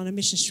 I went on a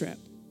mission trip.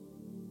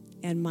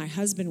 And my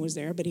husband was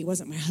there, but he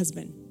wasn't my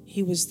husband.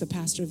 He was the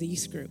pastor of the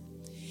youth group.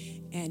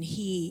 And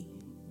he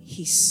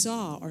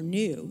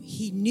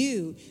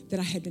knew that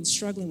I had been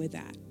struggling with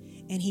that.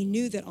 And he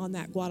knew that on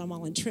that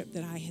Guatemalan trip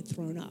that I had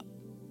thrown up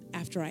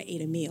after I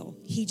ate a meal.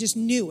 He just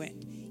knew it.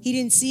 He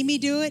didn't see me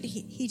do it.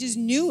 He just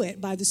knew it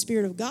by the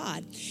Spirit of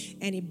God.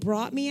 And he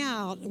brought me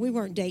out. We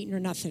weren't dating or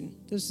nothing.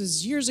 This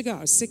was years ago. I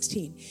was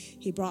 16.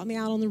 He brought me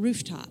out on the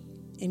rooftop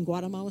in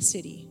Guatemala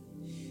City.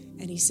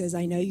 And he says,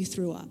 I know you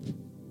threw up.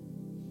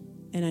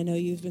 And I know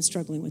you've been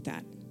struggling with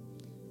that.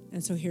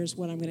 And so here's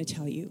what I'm going to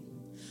tell you.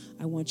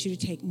 I want you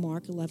to take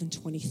Mark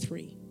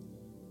 11:23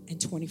 and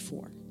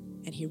 24.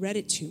 And he read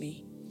it to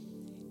me.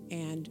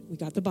 And we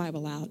got the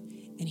Bible out.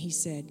 And he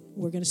said,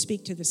 we're going to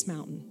speak to this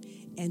mountain.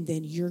 And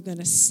then you're going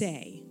to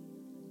say,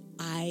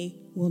 I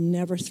will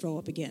never throw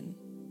up again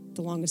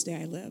the longest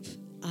day I live.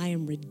 I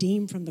am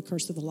redeemed from the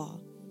curse of the law.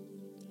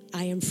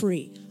 I am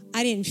free.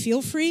 I didn't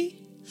feel free.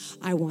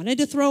 I wanted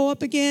to throw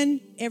up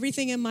again.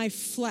 Everything in my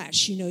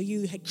flesh,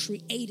 you had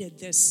created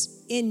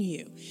this in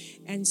you.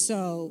 And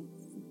so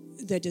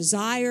the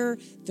desire,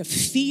 the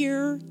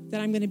fear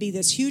that I'm going to be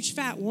this huge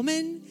fat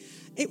woman,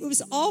 it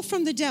was all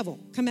from the devil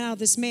coming out of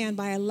this man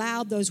by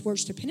allowed those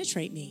words to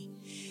penetrate me.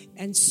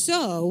 And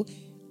so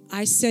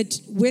I said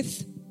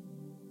with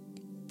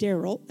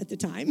Daryl at the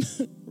time,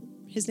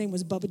 his name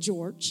was Bubba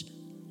George,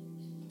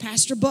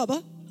 Pastor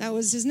Bubba, That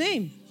was his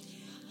name.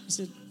 I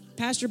said,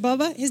 Pastor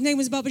Bubba, his name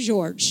was Bubba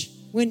George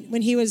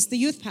when he was the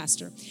youth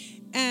pastor.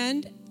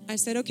 And I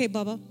said, okay,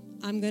 Bubba,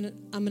 I'm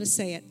gonna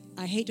say it.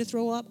 I hate to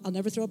throw up. I'll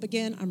never throw up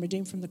again. I'm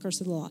redeemed from the curse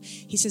of the law.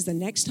 He says, the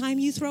next time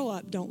you throw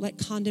up, don't let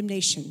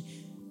condemnation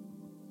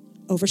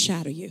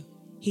overshadow you.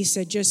 He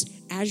said, just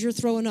as you're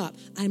throwing up,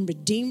 I'm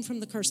redeemed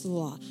from the curse of the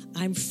law.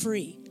 I'm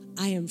free.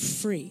 I am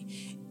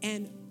free.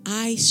 And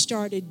I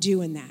started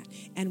doing that.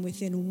 And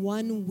within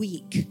 1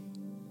 week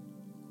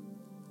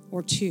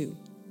or two,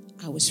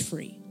 I was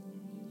free.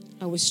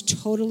 I was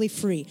totally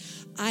free.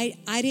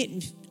 I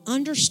didn't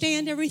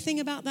understand everything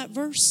about that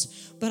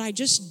verse, but I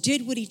just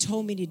did what he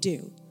told me to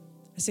do.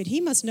 I said,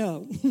 he must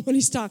know what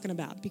he's talking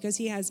about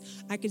because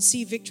I could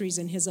see victories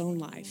in his own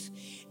life.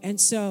 And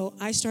so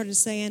I started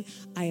saying,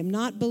 I am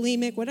not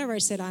bulimic, whatever I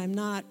said, I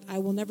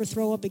will never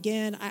throw up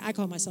again. I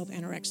call myself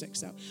anorexic.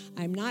 So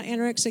I'm not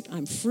anorexic.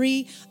 I'm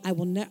free. I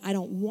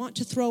don't want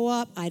to throw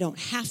up. I don't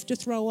have to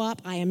throw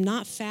up. I am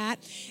not fat.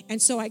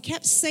 And so I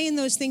kept saying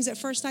those things. At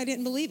first, I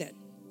didn't believe it.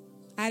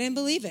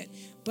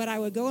 But I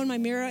would go in my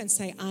mirror and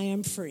say, I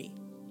am free.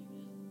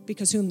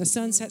 Because whom the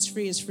Son sets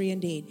free is free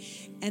indeed.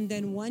 And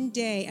then one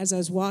day, as I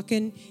was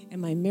walking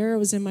and my mirror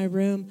was in my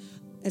room,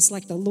 it's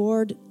like the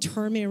Lord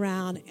turned me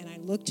around and I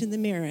looked in the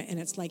mirror and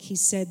it's like he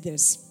said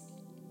this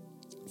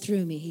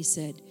through me. He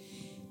said,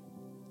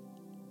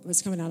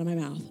 what's coming out of my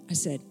mouth? I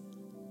said,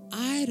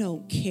 I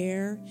don't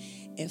care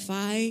if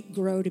I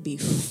grow to be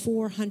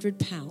 400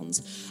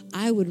 pounds.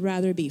 I would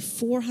rather be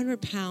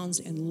 400 pounds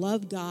and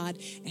love God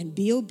and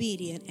be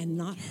obedient and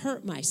not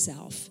hurt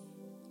myself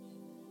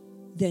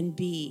than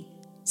be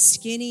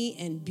skinny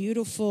and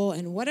beautiful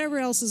and whatever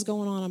else is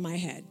going on in my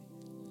head.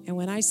 And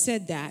when I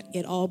said that,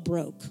 it all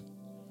broke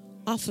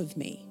off of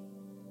me.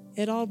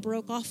 It all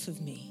broke off of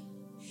me.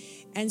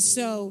 And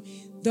so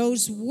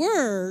those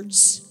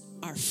words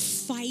are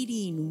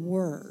fighting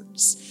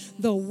words.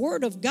 The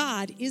word of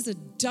God is a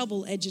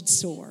double-edged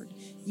sword.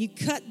 You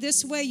cut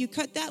this way, you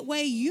cut that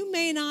way, you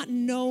may not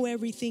know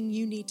everything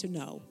you need to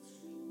know.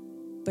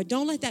 But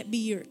don't let that be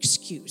your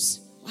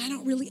excuse. I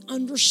don't really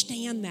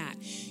understand that.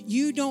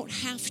 You don't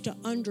have to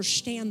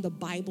understand the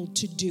Bible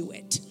to do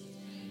it.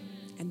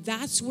 And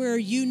that's where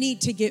you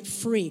need to get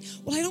free.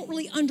 Well, I don't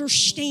really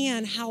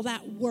understand how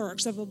that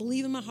works. If I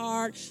believe in my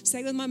heart,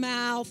 say with my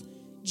mouth,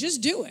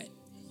 just do it.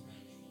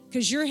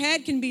 Because your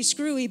head can be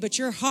screwy, but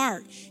your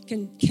heart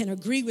can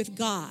agree with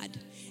God.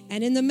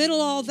 And in the middle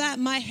of all that,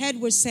 my head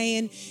was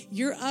saying,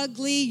 you're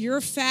ugly,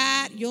 you're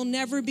fat, you'll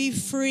never be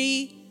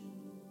free.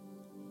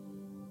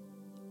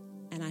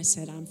 And I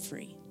said, I'm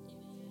free.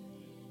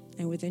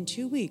 And within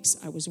 2 weeks,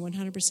 I was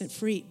 100%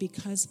 free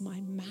because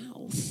my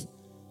mouth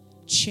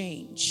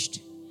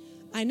changed.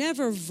 I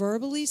never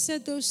verbally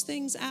said those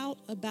things out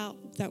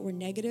about that were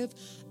negative.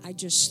 I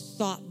just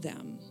thought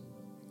them.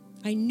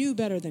 I knew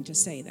better than to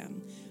say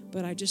them,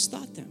 but I just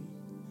thought them.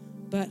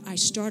 But I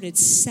started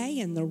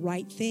saying the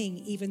right thing,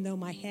 even though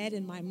my head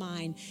and my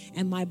mind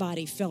and my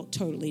body felt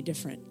totally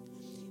different.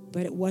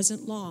 But it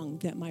wasn't long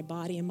that my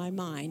body and my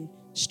mind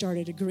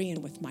started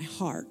agreeing with my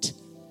heart,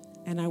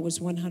 and I was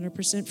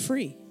 100%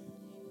 free.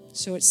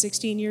 So at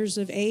 16 years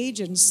of age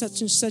and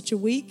such a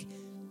week,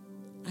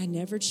 I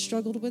never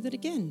struggled with it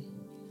again.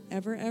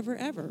 Ever, ever,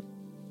 ever.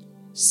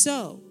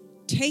 So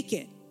take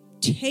it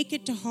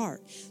to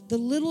heart. The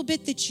little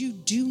bit that you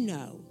do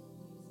know,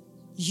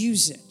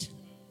 use it.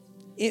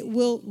 It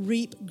will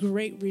reap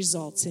great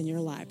results in your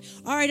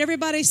life. All right,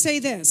 everybody say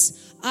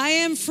this. I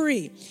am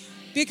free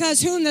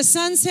because whom the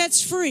Son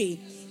sets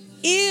free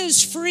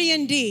is free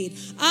indeed.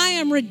 I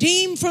am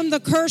redeemed from the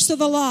curse of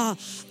the law.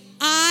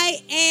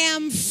 I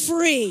am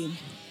free.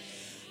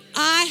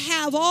 I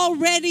have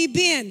already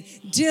been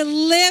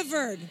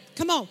delivered,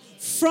 come on,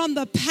 from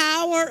the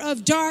power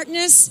of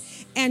darkness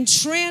and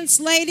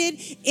translated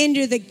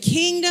into the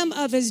kingdom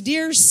of his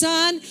dear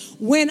Son.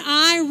 When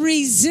I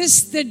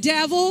resist the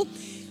devil,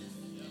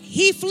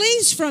 he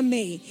flees from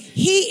me.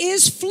 He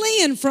is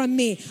fleeing from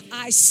me.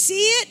 I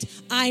see it.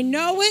 I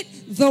know it.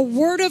 The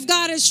word of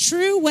God is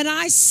true. When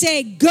I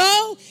say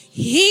go,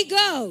 he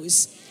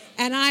goes.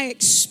 And I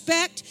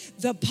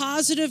expect the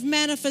positive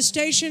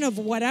manifestation of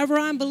whatever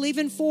I'm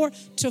believing for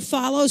to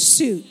follow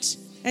suit.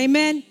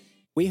 Amen.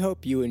 We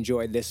hope you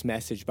enjoyed this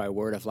message by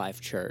Word of Life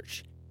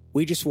Church.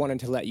 We just wanted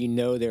to let you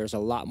know there's a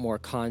lot more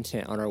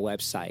content on our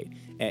website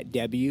at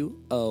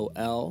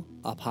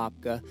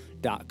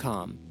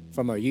wolapopka.com.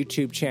 From our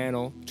YouTube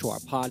channel to our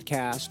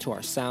podcast to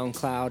our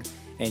SoundCloud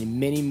and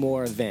many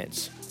more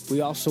events.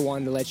 We also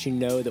wanted to let you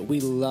know that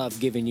we love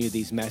giving you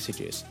these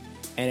messages.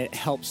 And it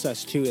helps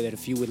us too that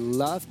if you would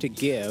love to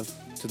give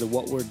to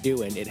what we're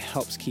doing, it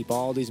helps keep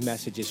all these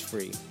messages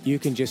free. You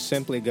can just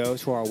simply go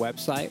to our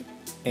website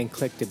and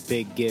click the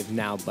big Give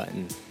Now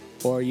button.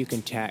 Or you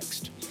can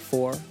text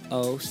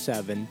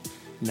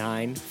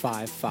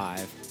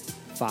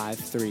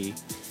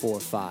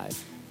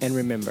 407-955-5345. And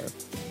remember,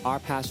 our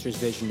pastor's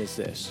vision is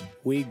this: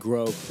 we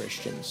grow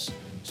Christians.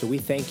 So we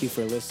thank you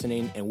for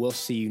listening, and we'll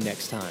see you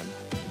next time.